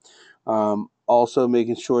 right? Also,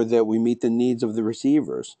 making sure that we meet the needs of the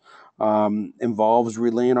receivers involves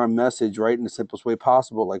relaying our message, right, in the simplest way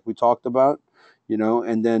possible, like we talked about,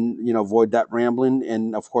 and then, avoid that rambling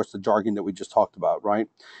and, of course, the jargon that we just talked about, right?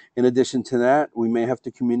 In addition to that, we may have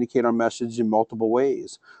to communicate our message in multiple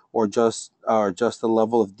ways, or just the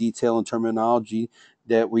level of detail and terminology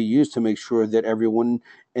that we use to make sure that everyone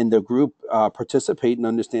in the group participate and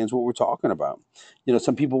understands what we're talking about.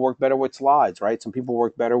 Some people work better with slides, right? Some people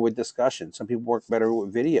work better with discussion. Some people work better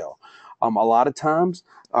with video. A lot of times,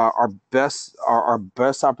 our best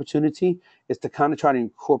opportunity is to kind of try to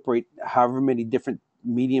incorporate however many different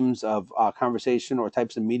mediums of conversation or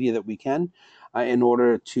types of media that we can. in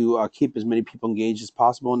order to keep as many people engaged as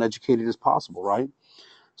possible and educated as possible, right?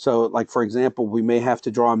 So, like, for example, we may have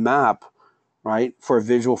to draw a map, right, for a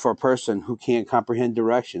visual for a person who can't comprehend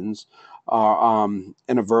directions in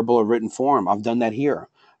a verbal or written form. I've done that here.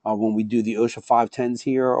 When we do the OSHA 510s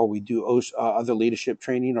here, or we do OSHA, other leadership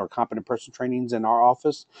training or competent person trainings in our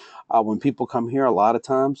office, when people come here, a lot of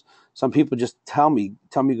times, some people just tell me,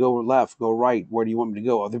 go left, go right. Where do you want me to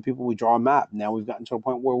go? Other people, we draw a map. Now we've gotten to a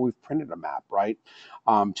point where we've printed a map, right,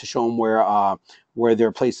 to show them where there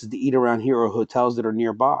are places to eat around here or hotels that are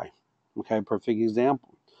nearby. Okay, perfect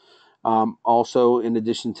example. Also, in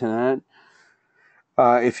addition to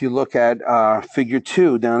that, if you look at figure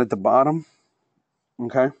 2 down at the bottom,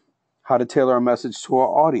 okay, how to tailor a message to our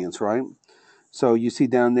audience, right? So you see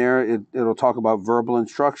down there, it'll talk about verbal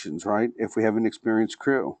instructions, right? If we have an experienced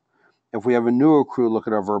crew. If we have a newer crew, look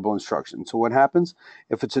at our verbal instructions. So what happens?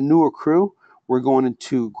 If it's a newer crew, we're going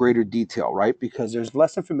into greater detail, right? Because there's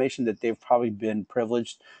less information that they've probably been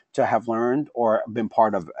privileged to have learned or been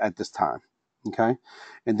part of at this time. Okay.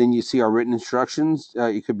 And then you see our written instructions.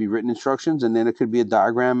 It could be written instructions, and then it could be a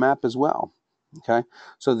diagram map as well. Okay.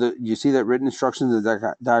 So you see that written instructions,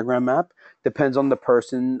 the diagram map depends on the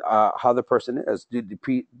person, how the person is.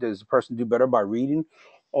 Does the person do better by reading,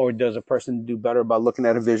 or does a person do better by looking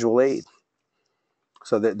at a visual aid?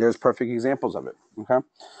 So there's perfect examples of it. Okay.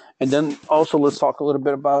 And then also let's talk a little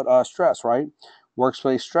bit about stress, right?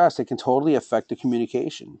 Workplace stress, it can totally affect the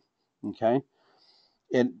communication. Okay.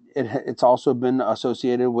 It's also been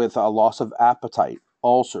associated with a loss of appetite,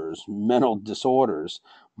 ulcers, mental disorders,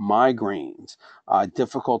 migraines,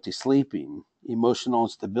 difficulty sleeping, emotional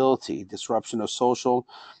instability, disruption of social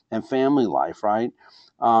and family life, right?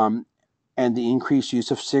 And the increased use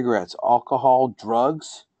of cigarettes, alcohol,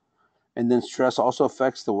 drugs. And then stress also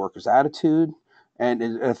affects the worker's attitude, and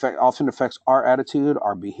it often affects our attitude,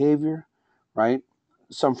 our behavior, right?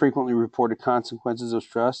 Some frequently reported consequences of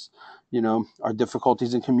stress, are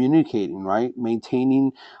difficulties in communicating, right?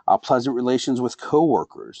 Maintaining pleasant relations with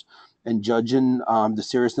coworkers, and judging the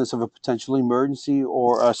seriousness of a potential emergency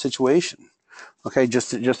or a situation. Okay, just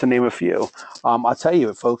to name a few. I'll tell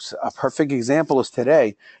you, folks, a perfect example is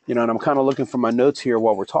today. And I'm kind of looking for my notes here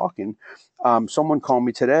while we're talking. Someone called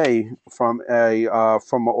me today from an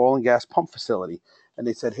oil and gas pump facility, and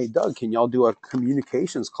they said, "Hey, Doug, can y'all do a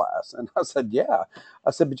communications class?" And I said, "Yeah." I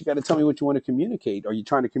said, "But you got to tell me what you want to communicate. Are you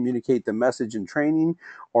trying to communicate the message and training,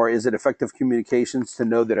 or is it effective communications to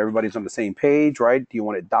know that everybody's on the same page, right? Do you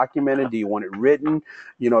want it documented? Do you want it written?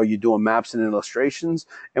 Are you doing maps and illustrations?"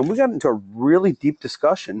 And we got into a really deep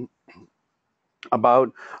discussion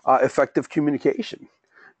about effective communication.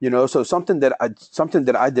 So something that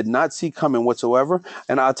I did not see coming whatsoever.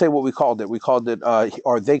 And I'll tell you what we called it. We called it,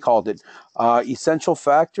 or they called it, essential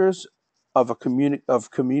factors of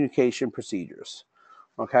communication procedures.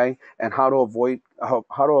 Okay, and how to avoid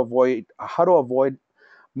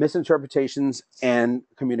misinterpretations and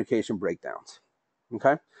communication breakdowns.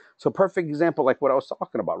 Okay. So perfect example, like what I was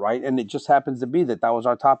talking about, right? And it just happens to be that was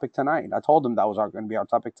our topic tonight. I told them that was going to be our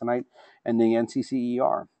topic tonight in the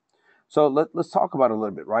NCCER. So let's talk about it a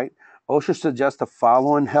little bit, right? OSHA suggests the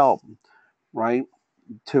following help, right,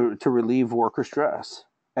 to relieve worker stress.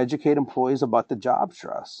 Educate employees about the job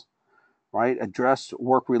stress, right? Address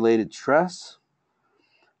work-related stress,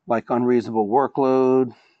 like unreasonable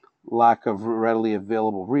workload, lack of readily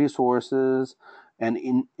available resources,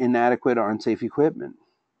 and inadequate or unsafe equipment.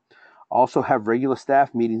 Also have regular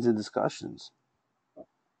staff meetings and discussions.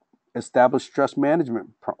 Establish stress management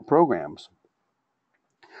programs.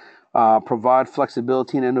 Provide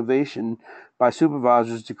flexibility and innovation by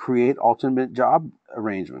supervisors to create alternate job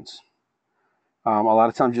arrangements. A lot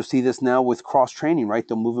of times you'll see this now with cross-training, right?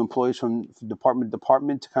 They'll move employees from department to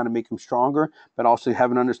department to kind of make them stronger, but also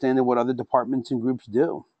have an understanding of what other departments and groups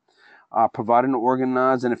do. Provide an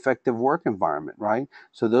organized and effective work environment, right?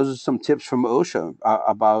 So those are some tips from OSHA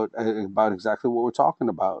about exactly what we're talking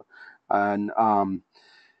about. And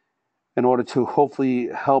in order to hopefully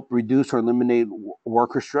help reduce or eliminate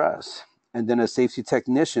worker stress. And then a safety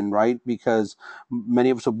technician, right? Because many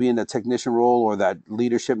of us will be in that technician role or that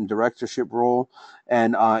leadership and directorship role.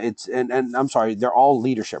 And and I'm sorry, they're all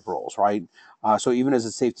leadership roles, right? So even as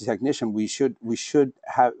a safety technician, we should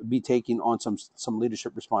be taking on some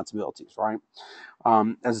leadership responsibilities, right?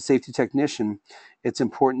 As a safety technician, it's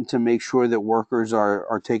important to make sure that workers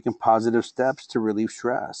are taking positive steps to relieve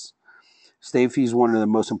stress. Safety is one of the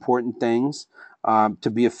most important things to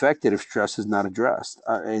be affected if stress is not addressed.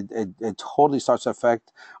 It totally starts to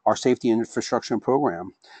affect our safety infrastructure and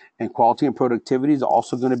program, and quality and productivity is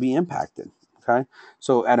also going to be impacted. Okay,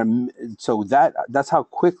 so that's how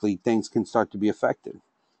quickly things can start to be affected.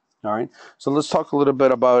 All right. So let's talk a little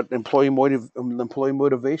bit about employee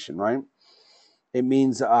motivation, right? It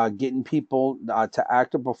means getting people to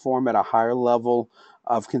act or perform at a higher level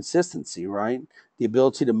of consistency, right? The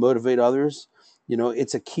ability to motivate others. You know,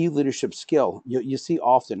 it's a key leadership skill. You see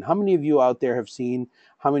often. How many of you out there have seen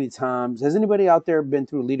how many times? Has anybody out there been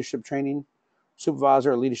through leadership training,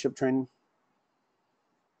 supervisor or leadership training?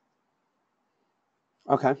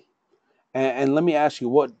 Okay. And let me ask you,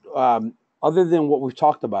 what other than what we've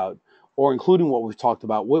talked about, or including what we've talked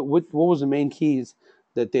about, what was the main keys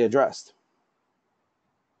that they addressed?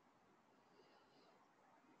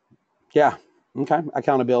 Yeah. Okay.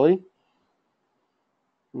 Accountability.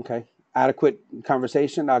 Okay. Adequate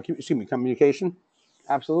conversation. Excuse me. Communication.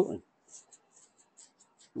 Absolutely.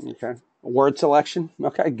 Okay. Word selection.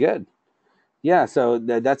 Okay. Good. Yeah. So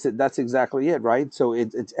that's it. That's exactly it. Right. So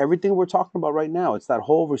it's everything we're talking about right now. It's that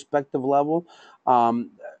whole respective level, um,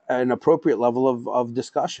 an appropriate level of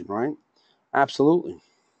discussion. Right. Absolutely.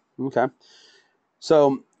 Okay.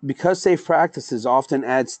 So, because safe practices often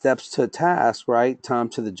add steps to a task, right? Time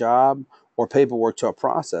to the job or paperwork to a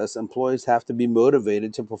process, employees have to be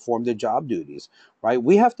motivated to perform their job duties, right?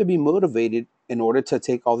 We have to be motivated in order to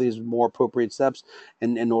take all these more appropriate steps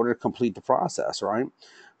and in order to complete the process, right?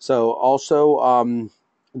 So, also,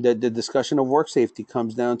 the discussion of work safety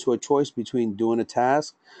comes down to a choice between doing a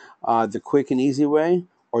task the quick and easy way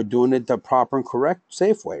or doing it the proper and correct,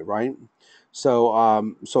 safe way, right? So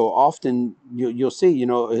often you'll see, you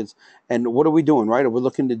know, it's and what are we doing, right? Are we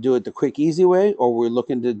looking to do it the quick, easy way, or we're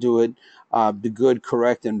looking to do it the good,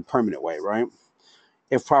 correct, and permanent way, right?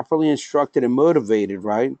 If properly instructed and motivated,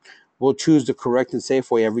 right, we'll choose the correct and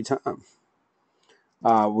safe way every time.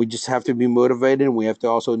 We just have to be motivated, and we have to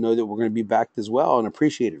also know that we're going to be backed as well and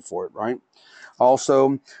appreciated for it, right?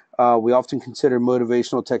 Also, we often consider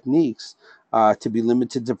motivational techniques to be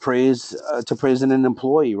limited to praising an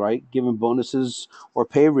employee, right? Giving bonuses or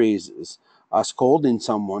pay raises, scolding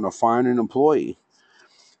someone or firing an employee.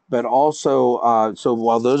 But also, so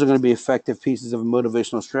while those are going to be effective pieces of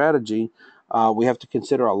motivational strategy, we have to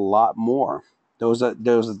consider a lot more. There was a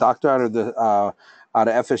doctor out of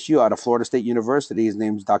FSU, out of Florida State University. His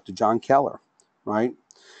name's Dr. John Keller, right?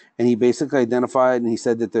 And he basically identified and he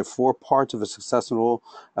said that there are four parts of a successful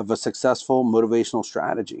motivational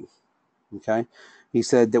strategy. Okay, he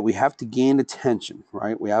said that we have to gain attention,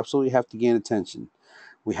 right? We absolutely have to gain attention.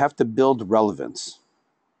 We have to build relevance.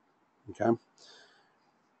 Okay,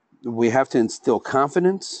 we have to instill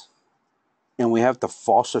confidence, and we have to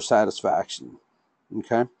foster satisfaction.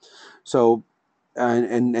 Okay, so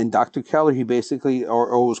and Dr. Keller, he basically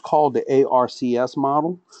or was called the ARCS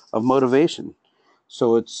model of motivation.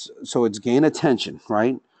 So it's gain attention,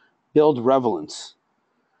 right? Build relevance,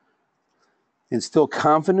 instill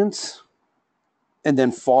confidence, and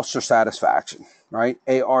then foster satisfaction, right?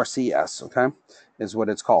 ARCS, okay, is what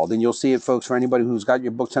it's called. And you'll see it, folks, for anybody who's got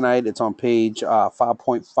your book tonight. It's on page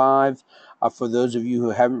 5.5. For those of you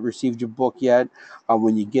who haven't received your book yet,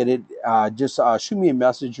 when you get it, just shoot me a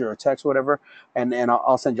message or a text, whatever, and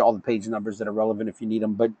I'll send you all the page numbers that are relevant if you need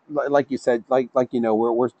them. But like you said, like you know,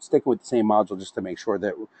 we're sticking with the same module just to make sure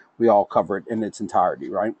that we all cover it in its entirety,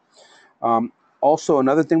 right? Um, Also,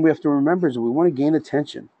 another thing we have to remember is we want to gain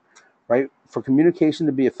attention, right? For communication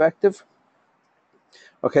to be effective,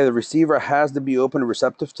 okay, the receiver has to be open and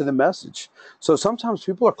receptive to the message. So sometimes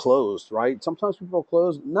people are closed, right? Sometimes people are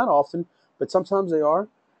closed, not often, but sometimes they are.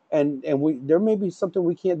 And we there may be something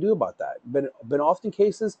we can't do about that. But in often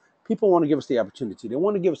cases, people want to give us the opportunity. They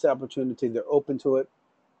want to give us the opportunity. They're open to it.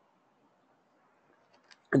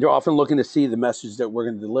 And they're often looking to see the message that we're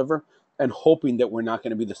going to deliver and hoping that we're not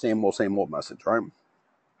going to be the same old message, right?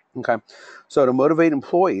 Okay. So to motivate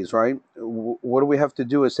employees, right? What do we have to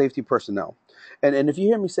do as safety personnel? And if you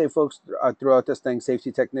hear me say, folks, throughout this thing,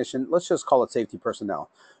 safety technician, let's just call it safety personnel.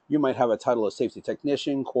 You might have a title of safety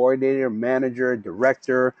technician, coordinator, manager,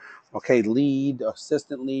 director, okay, lead,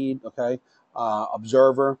 assistant lead, okay,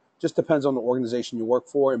 observer. Just depends on the organization you work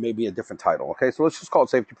for. It may be a different title. Okay. So let's just call it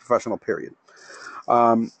safety professional, period.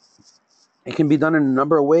 Um, it can be done in a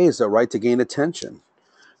number of ways, though, right, to gain attention.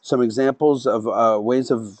 Some examples of ways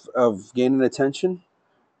of gaining attention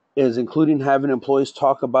is including having employees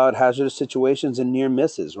talk about hazardous situations and near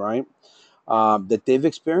misses, right? That they've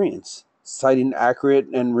experienced, citing accurate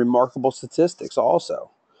and remarkable statistics also,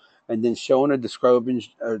 and then showing or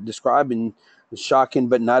describing shocking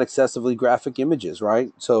but not excessively graphic images,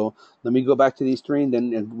 right? So let me go back to these three, and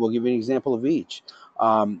then we'll give you an example of each.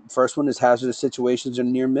 First one is hazardous situations or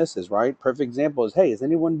near misses, right? Perfect example is, hey, has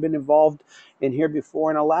anyone been involved in here before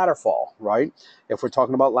in a ladder fall, right? If we're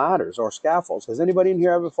talking about ladders or scaffolds, has anybody in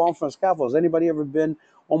here ever fallen from a scaffold? Has anybody ever been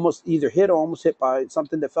almost either hit or almost hit by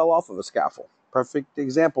something that fell off of a scaffold. Perfect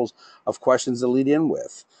examples of questions to lead in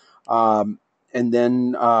with. And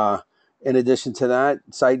then in addition to that,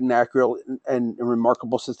 citing accurate and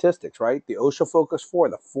remarkable statistics, right? The OSHA Focus 4,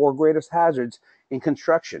 the 4 greatest hazards in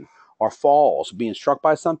construction are falls, being struck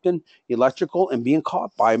by something electrical, and being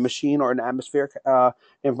caught by a machine or an atmospheric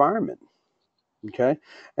environment. Okay.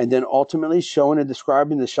 And then ultimately showing and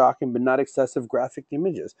describing the shocking but not excessive graphic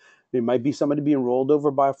images. There might be somebody being rolled over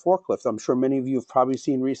by a forklift. I'm sure many of you have probably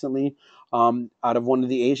seen recently out of one of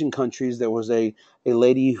the Asian countries, there was a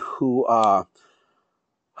lady who,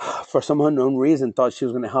 for some unknown reason, thought she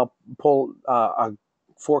was going to help pull a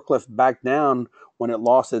forklift back down when it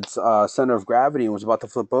lost its center of gravity and was about to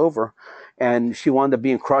flip over. And she wound up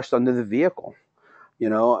being crushed under the vehicle. I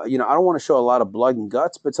don't want to show a lot of blood and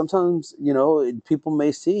guts, but sometimes, people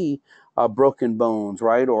may see broken bones,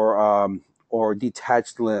 right, or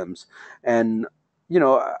detached limbs, and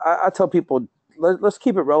I tell people let's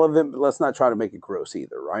keep it relevant, but let's not try to make it gross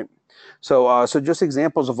either, right? So just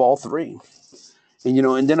examples of all three,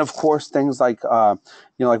 and then of course things like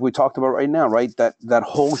like we talked about right now, right? That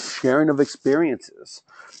whole sharing of experiences,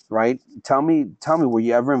 right? Tell me, were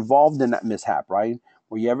you ever involved in that mishap, right?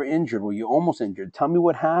 Were you ever injured? Were you almost injured? Tell me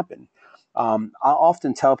what happened. I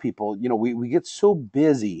often tell people, we get so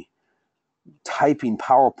busy typing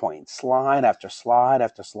PowerPoint, slide after slide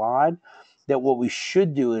after slide, that what we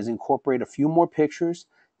should do is incorporate a few more pictures,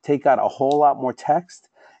 take out a whole lot more text,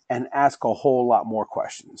 and ask a whole lot more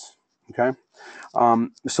questions. Okay.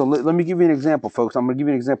 So let me give you an example, folks. I'm going to give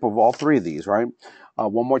you an example of all three of these, right?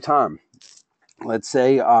 One more time. Let's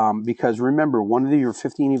say, because remember, one of your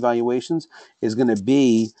 15 evaluations is going to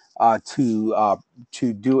be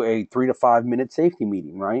to do a 3 to 5 minute safety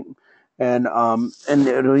meeting, right? And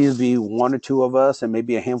it'll either be one or two of us, and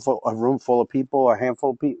maybe a room full of people, or a handful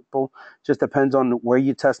of people. Just depends on where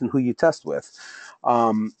you test and who you test with.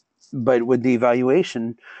 But with the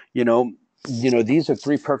evaluation, these are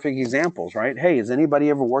three perfect examples, right? Hey, has anybody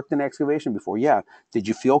ever worked in excavation before? Yeah. Did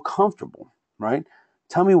you feel comfortable, right?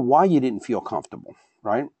 Tell me why you didn't feel comfortable,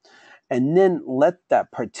 right? And then let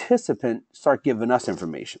that participant start giving us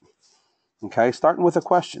information. Okay, starting with a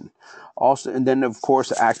question. Also, and then of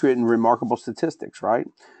course, accurate and remarkable statistics, right?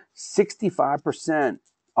 65%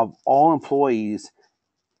 of all employees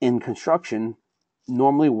in construction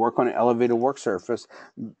normally work on an elevated work surface,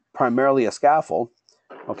 primarily a scaffold,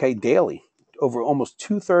 okay, daily. Over almost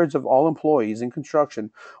 2/3 of all employees in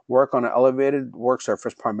construction work on an elevated work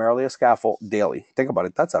surface, primarily a scaffold, daily. Think about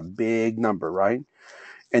it. That's a big number, right?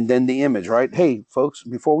 And then the image, right? Hey, folks,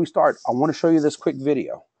 before we start, I want to show you this quick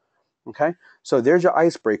video. Okay, so there's your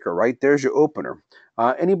icebreaker, right? There's your opener.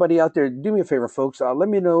 Anybody out there, do me a favor, folks. Let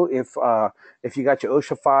me know if you got your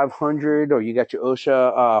OSHA 500 or you got your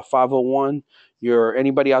OSHA 501. You're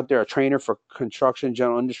anybody out there a trainer for construction,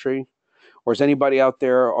 general industry? Or is anybody out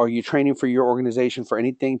there, are you training for your organization for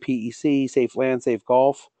anything, PEC, Safe Land, Safe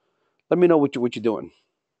Golf? Let me know what you're doing.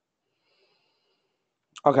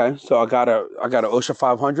 Okay, so I got a OSHA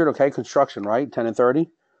 500, okay, construction, right? 10 and 30.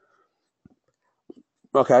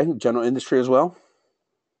 Okay, general industry as well.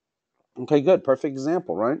 Okay, good. Perfect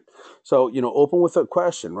example, right? So, open with a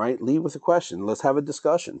question, right? Lead with a question. Let's have a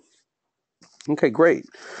discussion. Okay, great.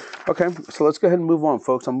 Okay, so let's go ahead and move on,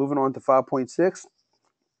 folks. I'm moving on to 5.6.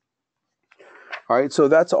 All right, so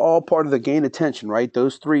that's all part of the gain attention, right?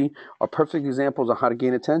 Those three are perfect examples of how to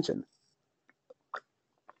gain attention.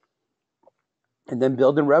 And then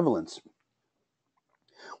building relevance.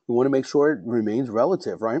 We want to make sure it remains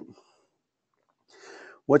relative, right?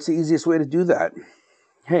 What's the easiest way to do that?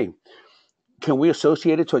 Hey, can we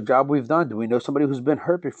associate it to a job we've done? Do we know somebody who's been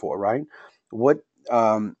hurt before, right? What's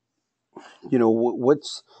the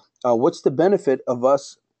benefit of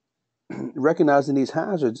us recognizing these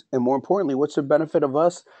hazards? And more importantly, what's the benefit of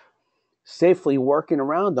us safely working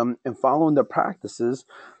around them and following the practices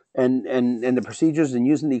and the procedures and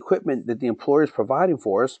using the equipment that the employer is providing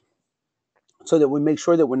for us, so that we make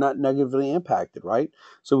sure that we're not negatively impacted, right?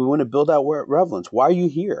 So we want to build out relevance. Why are you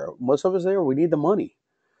here? Most of us there, we need the money.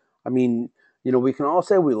 I mean, we can all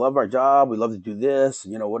say we love our job, we love to do this,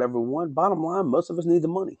 whatever we want. Bottom line, most of us need the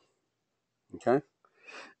money, okay?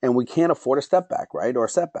 And we can't afford a step back, right? Or a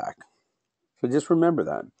setback. So just remember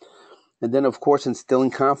that. And then, of course,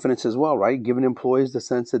 instilling confidence as well, right? Giving employees the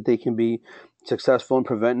sense that they can be successful in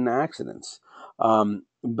preventing accidents.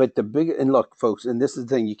 But and look, folks, and this is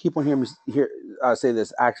the thing, you keep on hearing me say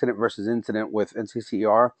this accident versus incident with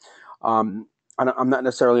NCCER. I'm not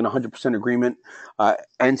necessarily in 100% agreement.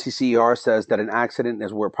 NCCER says that an accident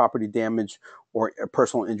is where property damage or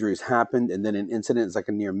personal injuries happened, and then an incident is like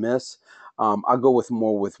a near miss. I'll go with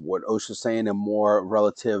more with what OSHA's saying and more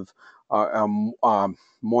relative,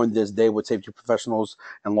 more in this day what safety professionals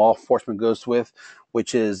and law enforcement goes with,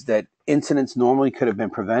 which is that incidents normally could have been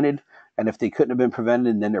prevented, and if they couldn't have been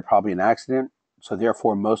prevented, then they're probably an accident. So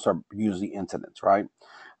therefore, most are usually incidents, right?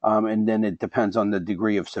 And then it depends on the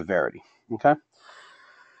degree of severity. Okay.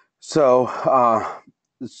 So,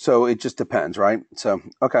 so it just depends, right? So,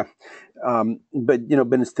 okay. But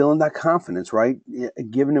instilling that confidence, right?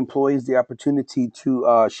 Giving employees the opportunity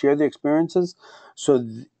to share their experiences.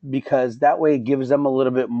 Because that way it gives them a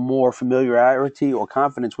little bit more familiarity or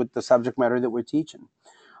confidence with the subject matter that we're teaching.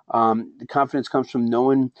 The confidence comes from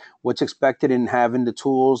knowing what's expected and having the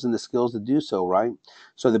tools and the skills to do so, right?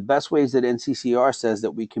 So the best ways that NCCR says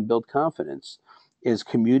that we can build confidence is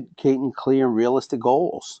communicating clear and realistic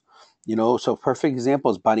goals. So perfect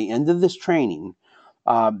example is by the end of this training,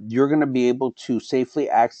 you're going to be able to safely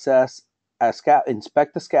access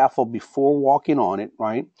inspect the scaffold before walking on it,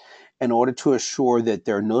 right? In order to assure that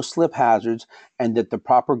there are no slip hazards and that the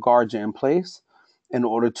proper guards are in place in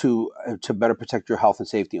order to better protect your health and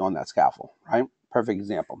safety on that scaffold, right? Perfect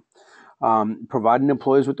example. Providing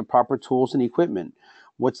employees with the proper tools and equipment.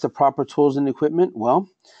 What's the proper tools and equipment? Well,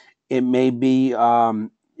 it may be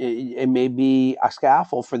it may be a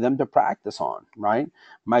scaffold for them to practice on, right?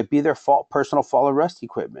 Might be their personal fall arrest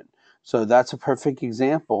equipment. So that's a perfect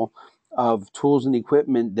example of tools and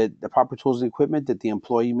equipment that the proper tools and equipment that the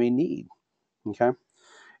employee may need. Okay,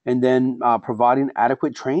 and then providing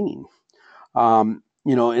adequate training. And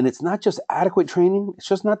it's not just adequate training. It's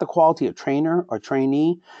just not the quality of trainer or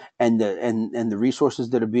trainee and the resources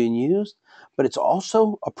that are being used, but it's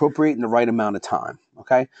also appropriate in the right amount of time.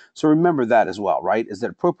 Okay. So remember that as well, right? Is that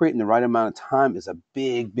appropriate in the right amount of time is a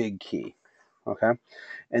big, big key. Okay.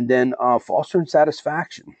 And then fostering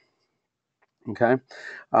satisfaction. Okay.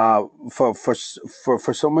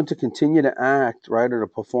 For someone to continue to act, right, or to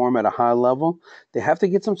perform at a high level, they have to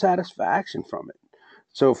get some satisfaction from it.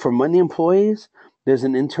 So for many employees, there's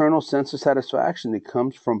an internal sense of satisfaction that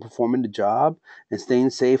comes from performing the job and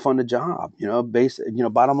staying safe on the job.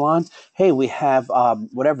 Bottom line, hey, we have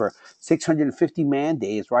 650 man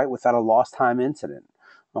days, right, without a lost time incident,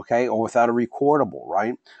 okay, or without a recordable,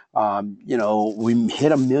 right? We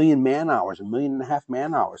hit 1,000,000 man hours, 1.5 million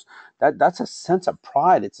man hours. That's a sense of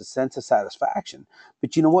pride. It's a sense of satisfaction.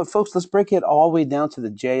 But you know what, folks? Let's break it all the way down to the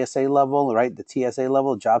JSA level, right? The TSA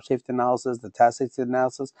level, job safety analysis, the task safety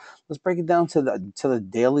analysis. Let's break it down to the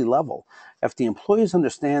daily level. If the employees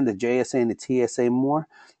understand the JSA and the TSA more,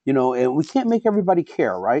 and we can't make everybody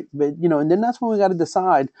care, right? But and then that's when we got to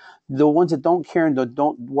decide the ones that don't care and that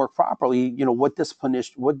don't work properly. What discipline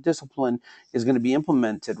is going to be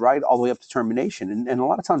implemented, right, all the way up to termination. And a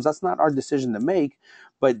lot of times that's not our decision to make,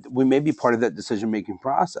 but we may be part of that decision-making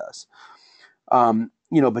process.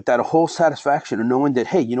 But that whole satisfaction of knowing that,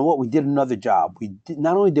 hey, you know what, we did another job.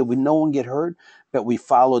 Not only did no one get hurt, but we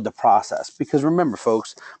followed the process. Because remember,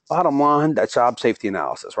 folks, bottom line, that job safety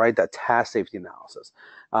analysis, right, that task safety analysis,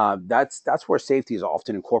 that's where safety is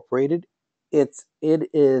often incorporated. It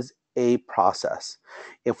is a process.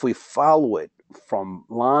 If we follow it from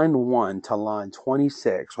line 1 to line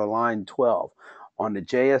 26 or line 12 on the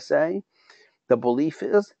JSA, the belief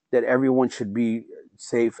is that everyone should be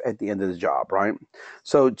safe at the end of the job, right?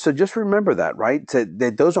 So just remember that, right?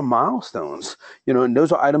 That those are milestones, and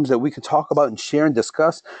those are items that we can talk about and share and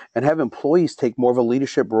discuss and have employees take more of a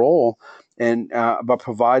leadership role and by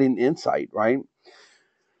providing insight, right?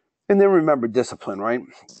 And then remember discipline, right?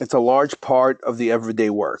 It's a large part of the everyday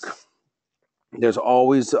work. There's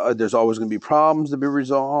always going to be problems to be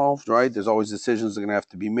resolved, right? There's always decisions that are going to have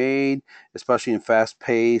to be made, especially in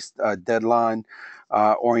fast-paced, deadline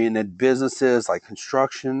oriented businesses like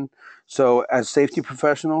construction. So as safety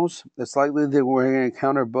professionals, it's likely that we're going to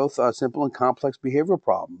encounter both simple and complex behavioral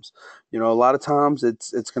problems. A lot of times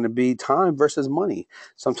it's going to be time versus money.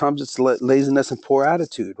 Sometimes it's laziness and poor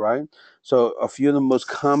attitude, right? So a few of the most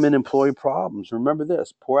common employee problems, remember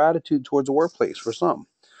this: poor attitude towards the workplace for some,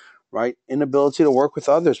 right? Inability to work with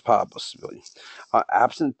others, possibly.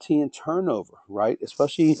 Absentee and turnover, right?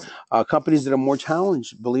 Especially companies that are more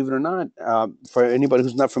challenged, believe it or not. For anybody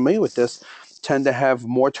who's not familiar with this, tend to have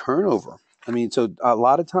more turnover. I mean, so a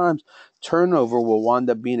lot of times turnover will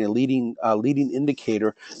wind up being a leading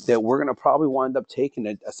indicator that we're going to probably wind up taking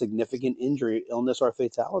a significant injury, illness, or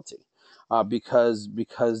fatality because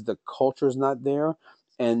the culture is not there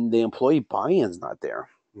and the employee buy-in is not there.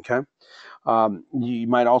 Okay. You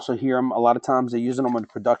might also hear them a lot of times. They're using them on the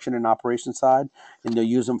production and operation side, and they'll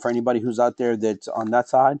use them for anybody who's out there that's on that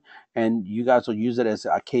side. And you guys will use it as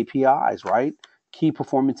KPIs, right? Key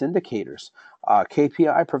performance indicators.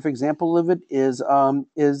 KPI, perfect example of it is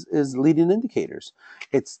leading indicators.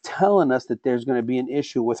 It's telling us that there's going to be an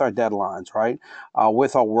issue with our deadlines, right?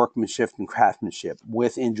 With our workmanship and craftsmanship,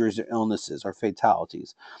 with injuries or illnesses or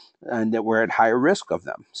fatalities, and that we're at higher risk of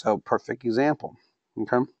them. So, perfect example.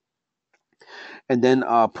 Okay. And then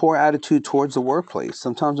poor attitude towards the workplace.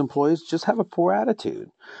 Sometimes employees just have a poor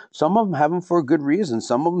attitude. Some of them have them for a good reason.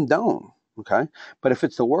 Some of them don't. Okay. But if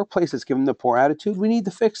it's the workplace that's giving the poor attitude, we need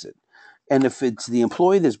to fix it. And if it's the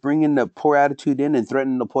employee that's bringing the poor attitude in and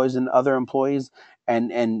threatening to poison other employees,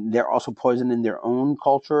 and they're also poisoning their own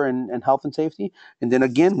culture and health and safety, and then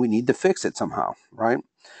again, we need to fix it somehow, right?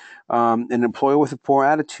 An employee with a poor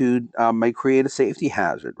attitude may create a safety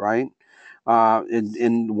hazard, right?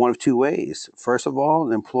 In one of two ways. First of all,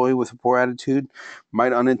 an employee with a poor attitude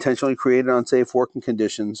might unintentionally create unsafe working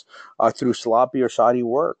conditions through sloppy or shoddy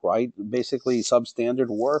work, right? Basically, substandard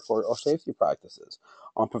work or safety practices,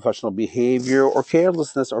 unprofessional behavior or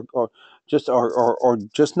carelessness, or just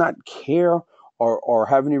not care or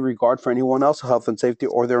have any regard for anyone else's health and safety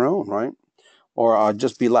or their own, right? Or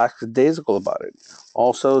just be lackadaisical about it.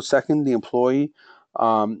 Also, second, an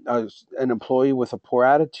employee with a poor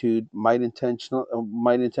attitude might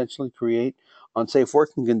intentionally create unsafe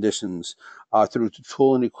working conditions through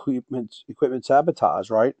tool and equipment sabotage,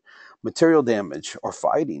 right? Material damage or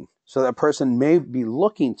fighting. So that person may be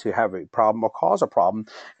looking to have a problem or cause a problem,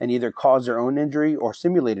 and either cause their own injury or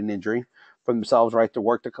simulate an injury for themselves, right? To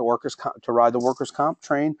ride the workers' comp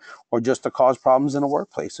train, or just to cause problems in the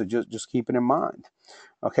workplace. So just keep it in mind.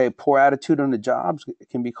 Okay, poor attitude on the jobs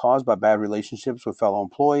can be caused by bad relationships with fellow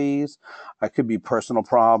employees. It could be personal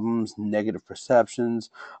problems, negative perceptions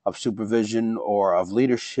of supervision or of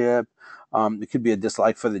leadership. It could be a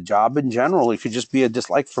dislike for the job in general. It could just be a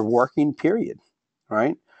dislike for working, period.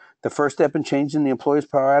 Right? The first step in changing the employee's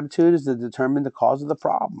poor attitude is to determine the cause of the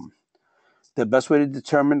problem. The best way to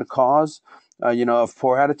determine the cause, of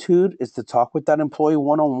poor attitude is to talk with that employee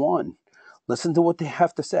one-on-one. Listen to what they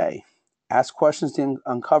have to say. Ask questions to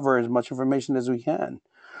uncover as much information as we can.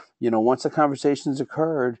 Once the conversation's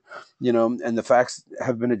occurred, and the facts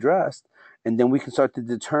have been addressed, and then we can start to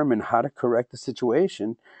determine how to correct the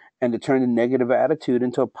situation and to turn the negative attitude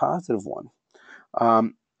into a positive one.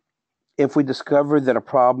 If we discover that a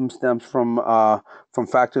problem stems from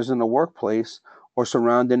factors in the workplace or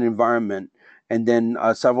surrounding environment, and then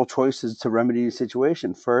several choices to remedy the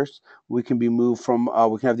situation. First, we can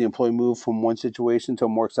have the employee move from one situation to a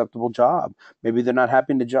more acceptable job. Maybe they're not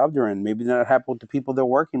happy in the job they're in. Maybe they're not happy with the people they're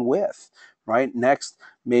working with. Right. Next,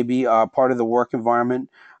 maybe part of the work environment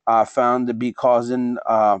found to be causing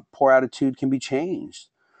poor attitude can be changed.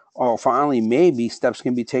 Or finally, maybe steps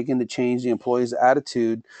can be taken to change the employee's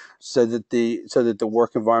attitude so that the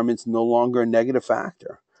work environment's no longer a negative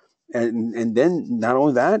factor. And then not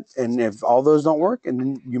only that, and if all those don't work, and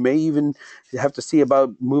then you may even have to see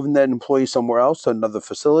about moving that employee somewhere else to another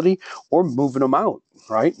facility, or moving them out,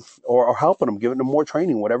 right? Or helping them, giving them more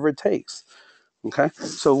training, whatever it takes. Okay,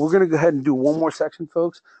 so we're going to go ahead and do one more section,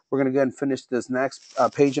 folks. We're going to go ahead and finish this next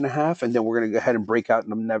page and a half, and then we're going to go ahead and break out in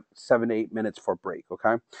the 7 to 8 minutes for a break.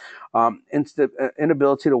 Okay,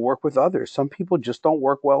 inability to work with others. Some people just don't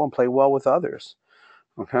work well and play well with others.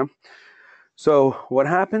 Okay. So what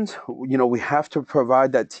happens? We have to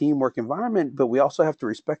provide that teamwork environment, but we also have to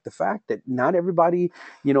respect the fact that not everybody,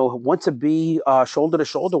 wants to be shoulder to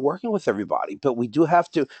shoulder working with everybody. But we do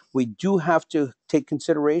have to take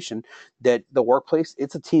consideration that the workplace,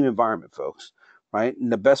 it's a team environment, folks. Right.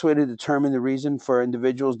 And the best way to determine the reason for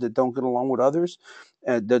individuals that don't get along with others,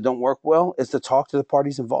 that don't work well, is to talk to the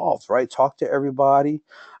parties involved. Right. Talk to everybody.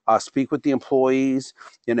 Speak with the employees,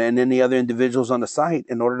 and any other individuals on the site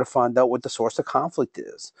in order to find out what the source of conflict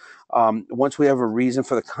is. Once we have a reason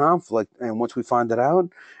for the conflict, and once we find that out,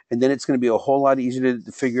 and then it's going to be a whole lot easier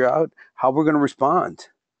to figure out how we're going to respond,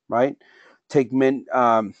 right? There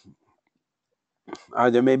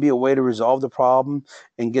may be a way to resolve the problem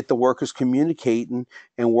and get the workers communicating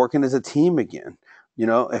and working as a team again.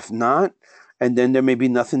 If not, and then there may be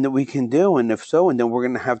nothing that we can do. And if so, and then we're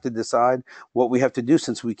going to have to decide what we have to do,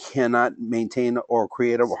 since we cannot maintain or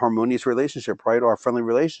create a harmonious relationship, right? Or a friendly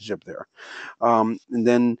relationship there. And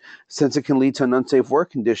then, since it can lead to an unsafe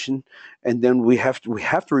work condition, and then we have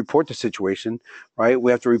to report the situation, right?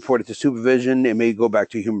 We have to report it to supervision. It may go back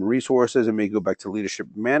to human resources. It may go back to leadership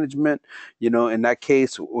management. In that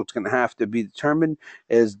case, what's going to have to be determined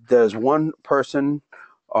is, does one person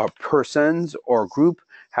or persons or group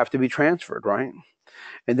have to be transferred, right?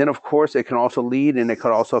 And then, of course, it can also lead, and it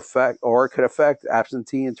could also affect, or it could affect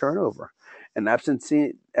absentee and turnover. And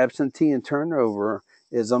absentee and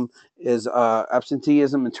turnoverism is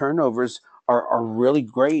absenteeism and turnovers are really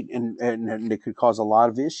great, and it could cause a lot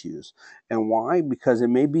of issues. And why? Because it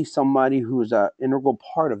may be somebody who's an integral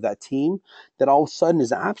part of that team that all of a sudden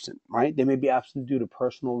is absent, right? They may be absent due to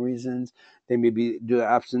personal reasons. They may be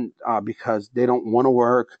absent because they don't want to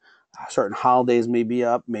work. Certain holidays may be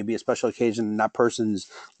up, maybe a special occasion in that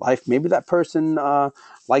person's life. Maybe that person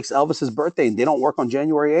likes Elvis's birthday and they don't work on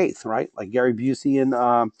January 8th, right? Like Gary Busey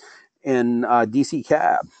in DC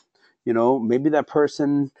Cab. You know, maybe that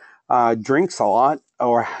person drinks a lot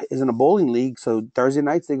or is in a bowling league. So Thursday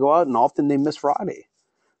nights they go out and often they miss Friday,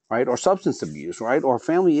 right? Or substance abuse, right? Or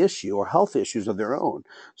family issue or health issues of their own.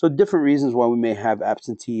 So different reasons why we may have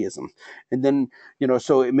absenteeism. And then, you know,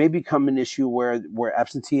 so it may become an issue where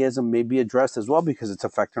absenteeism may be addressed as well because it's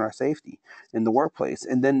affecting our safety in the workplace.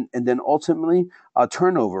 And then ultimately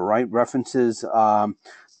turnover, right? References to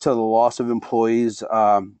the loss of employees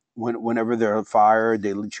whenever they're fired,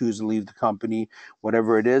 they choose to leave the company,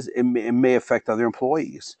 whatever it is, it may affect other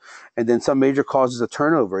employees. And then some major causes of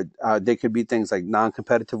turnover, they could be things like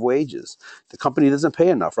non-competitive wages. The company doesn't pay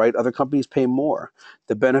enough, right? Other companies pay more.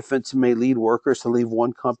 The benefits may lead workers to leave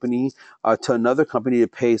one company to another company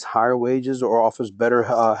that pays higher wages or offers better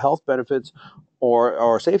health benefits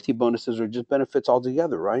or safety bonuses or just benefits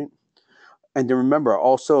altogether, right? And then remember,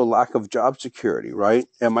 also lack of job security, right?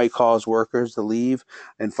 It might cause workers to leave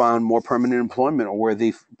and find more permanent employment or where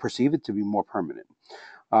they perceive it to be more permanent.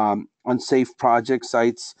 Unsafe project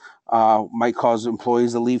sites might cause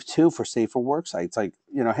employees to leave too for safer work sites. Like,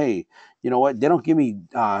 you know, hey, you know what? They don't give me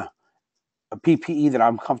a PPE that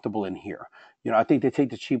I'm comfortable in here. You know, I think they take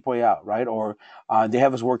the cheap way out, right? Or they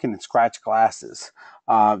have us working in scratch glasses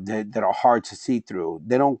that are hard to see through.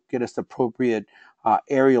 They don't get us the appropriate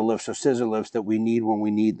aerial lifts or scissor lifts that we need when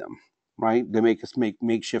we need them, right? They make us make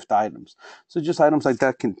makeshift items. So just items like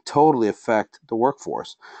that can totally affect the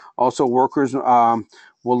workforce. Also, workers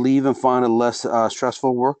will leave and find a less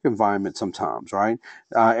stressful work environment sometimes, right?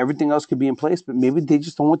 Everything else could be in place, but maybe they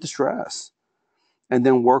just don't want the stress. And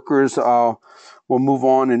then workers will move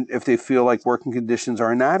on, and if they feel like working conditions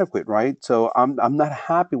are inadequate, right? So I'm not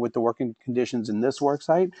happy with the working conditions in this work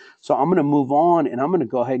site, so I'm going to move on, and I'm going to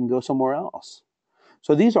go ahead and go somewhere else.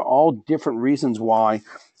 So these are all different reasons why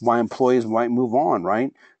employees might move on,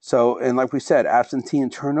 right? So, and like we said, absentee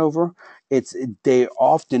and turnover, they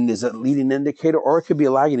often is a leading indicator, or it could be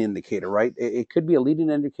a lagging indicator, right? It could be a leading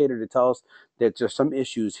indicator to tell us that there's some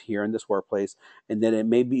issues here in this workplace, and then it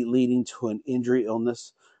may be leading to an injury,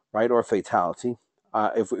 illness, right, or fatality.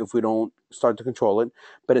 If we don't start to control it,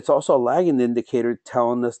 but it's also a lagging indicator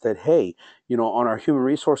telling us that, hey, you know, on our human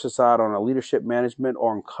resources side, on our leadership management,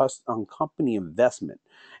 or on company investment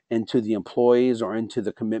into the employees or into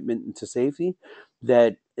the commitment into safety,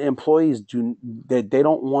 that employees do, that they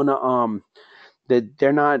don't want to that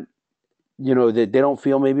they're not, you know, that they don't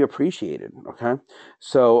feel maybe appreciated. Okay.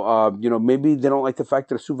 So, you know, maybe they don't like the fact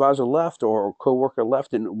that a supervisor left or a coworker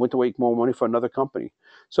left and went to make more money for another company.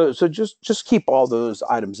 So just keep all those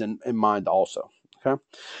items in mind also. Okay.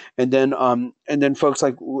 And then folks,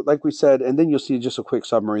 like we said, and then you'll see just a quick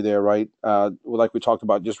summary there, right? Like we talked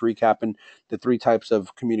about, just recapping the three types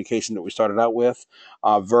of communication that we started out with: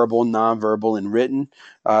 verbal, nonverbal, and written.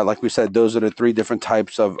 Like we said, those are the three different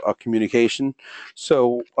types of communication.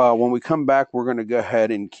 So when we come back, we're going to go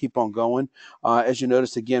ahead and keep on going. As you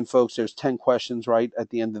notice, again, folks, there's 10 questions right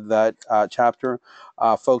at the end of that chapter.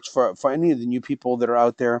 Folks, for any of the new people that are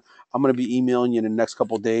out there, I'm going to be emailing you in the next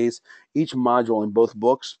couple of days. Each module in both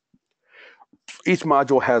books, each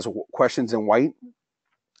module has questions in white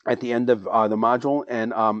at the end of the module,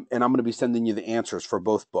 and I'm going to be sending you the answers for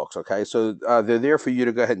both books. Okay, so they're there for you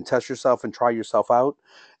to go ahead and test yourself and try yourself out,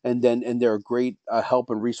 and they're a great help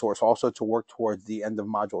and resource also to work towards the end of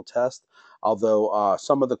module test. Although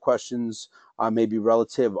some of the questions may be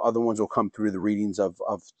relative, other ones will come through the readings of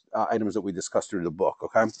items that we discussed through the book.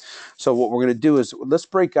 Okay, so what we're going to do is let's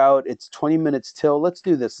break out. It's 20 minutes till. Let's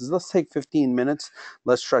do this. Let's take 15 minutes.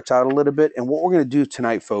 Let's stretch out a little bit, and what we're going to do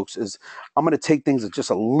tonight, folks, is I'm going to take things just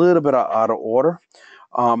a little bit out of order.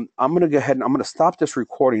 I'm going to go ahead and I'm going to stop this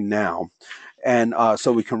recording now, and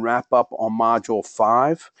so we can wrap up on module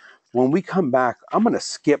 5. When we come back, I'm going to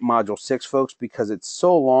skip module 6, folks, because it's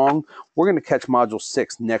so long. We're going to catch module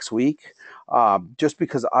 6 next week. just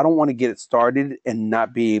because I don't want to get it started and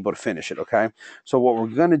not be able to finish it, okay? So what we're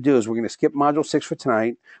going to do is we're going to skip Module 6 for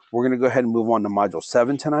tonight. We're going to go ahead and move on to Module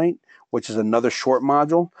 7 tonight, which is another short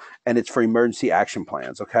module, and it's for emergency action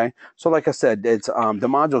plans, okay? So like I said, it's the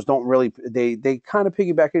modules don't really, they kind of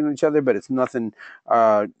piggyback into each other, but it's nothing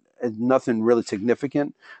really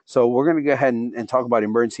significant. So we're going to go ahead and talk about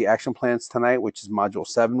emergency action plans tonight, which is Module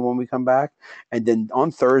 7 when we come back. And then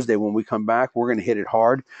on Thursday when we come back, we're going to hit it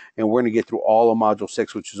hard, and we're going to get through all of Module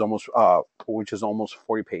 6, which is almost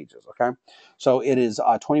 40 pages, okay? So it is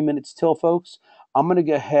 20 minutes till, folks. I'm going to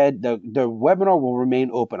go ahead. The webinar will remain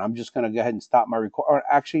open. I'm just going to go ahead and stop my record. Or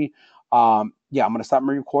actually, yeah, I'm going to stop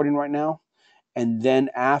my recording right now. And then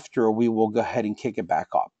after, we will go ahead and kick it back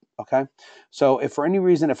up. Okay. So if for any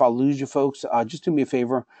reason, if I lose you folks, just do me a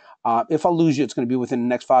favor. If I lose you, it's going to be within the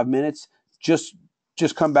next 5 minutes. Just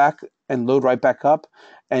come back and load right back up.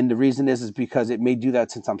 And the reason is because it may do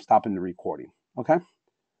that since I'm stopping the recording. Okay.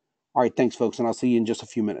 All right. Thanks, folks. And I'll see you in just a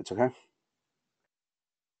few minutes. Okay.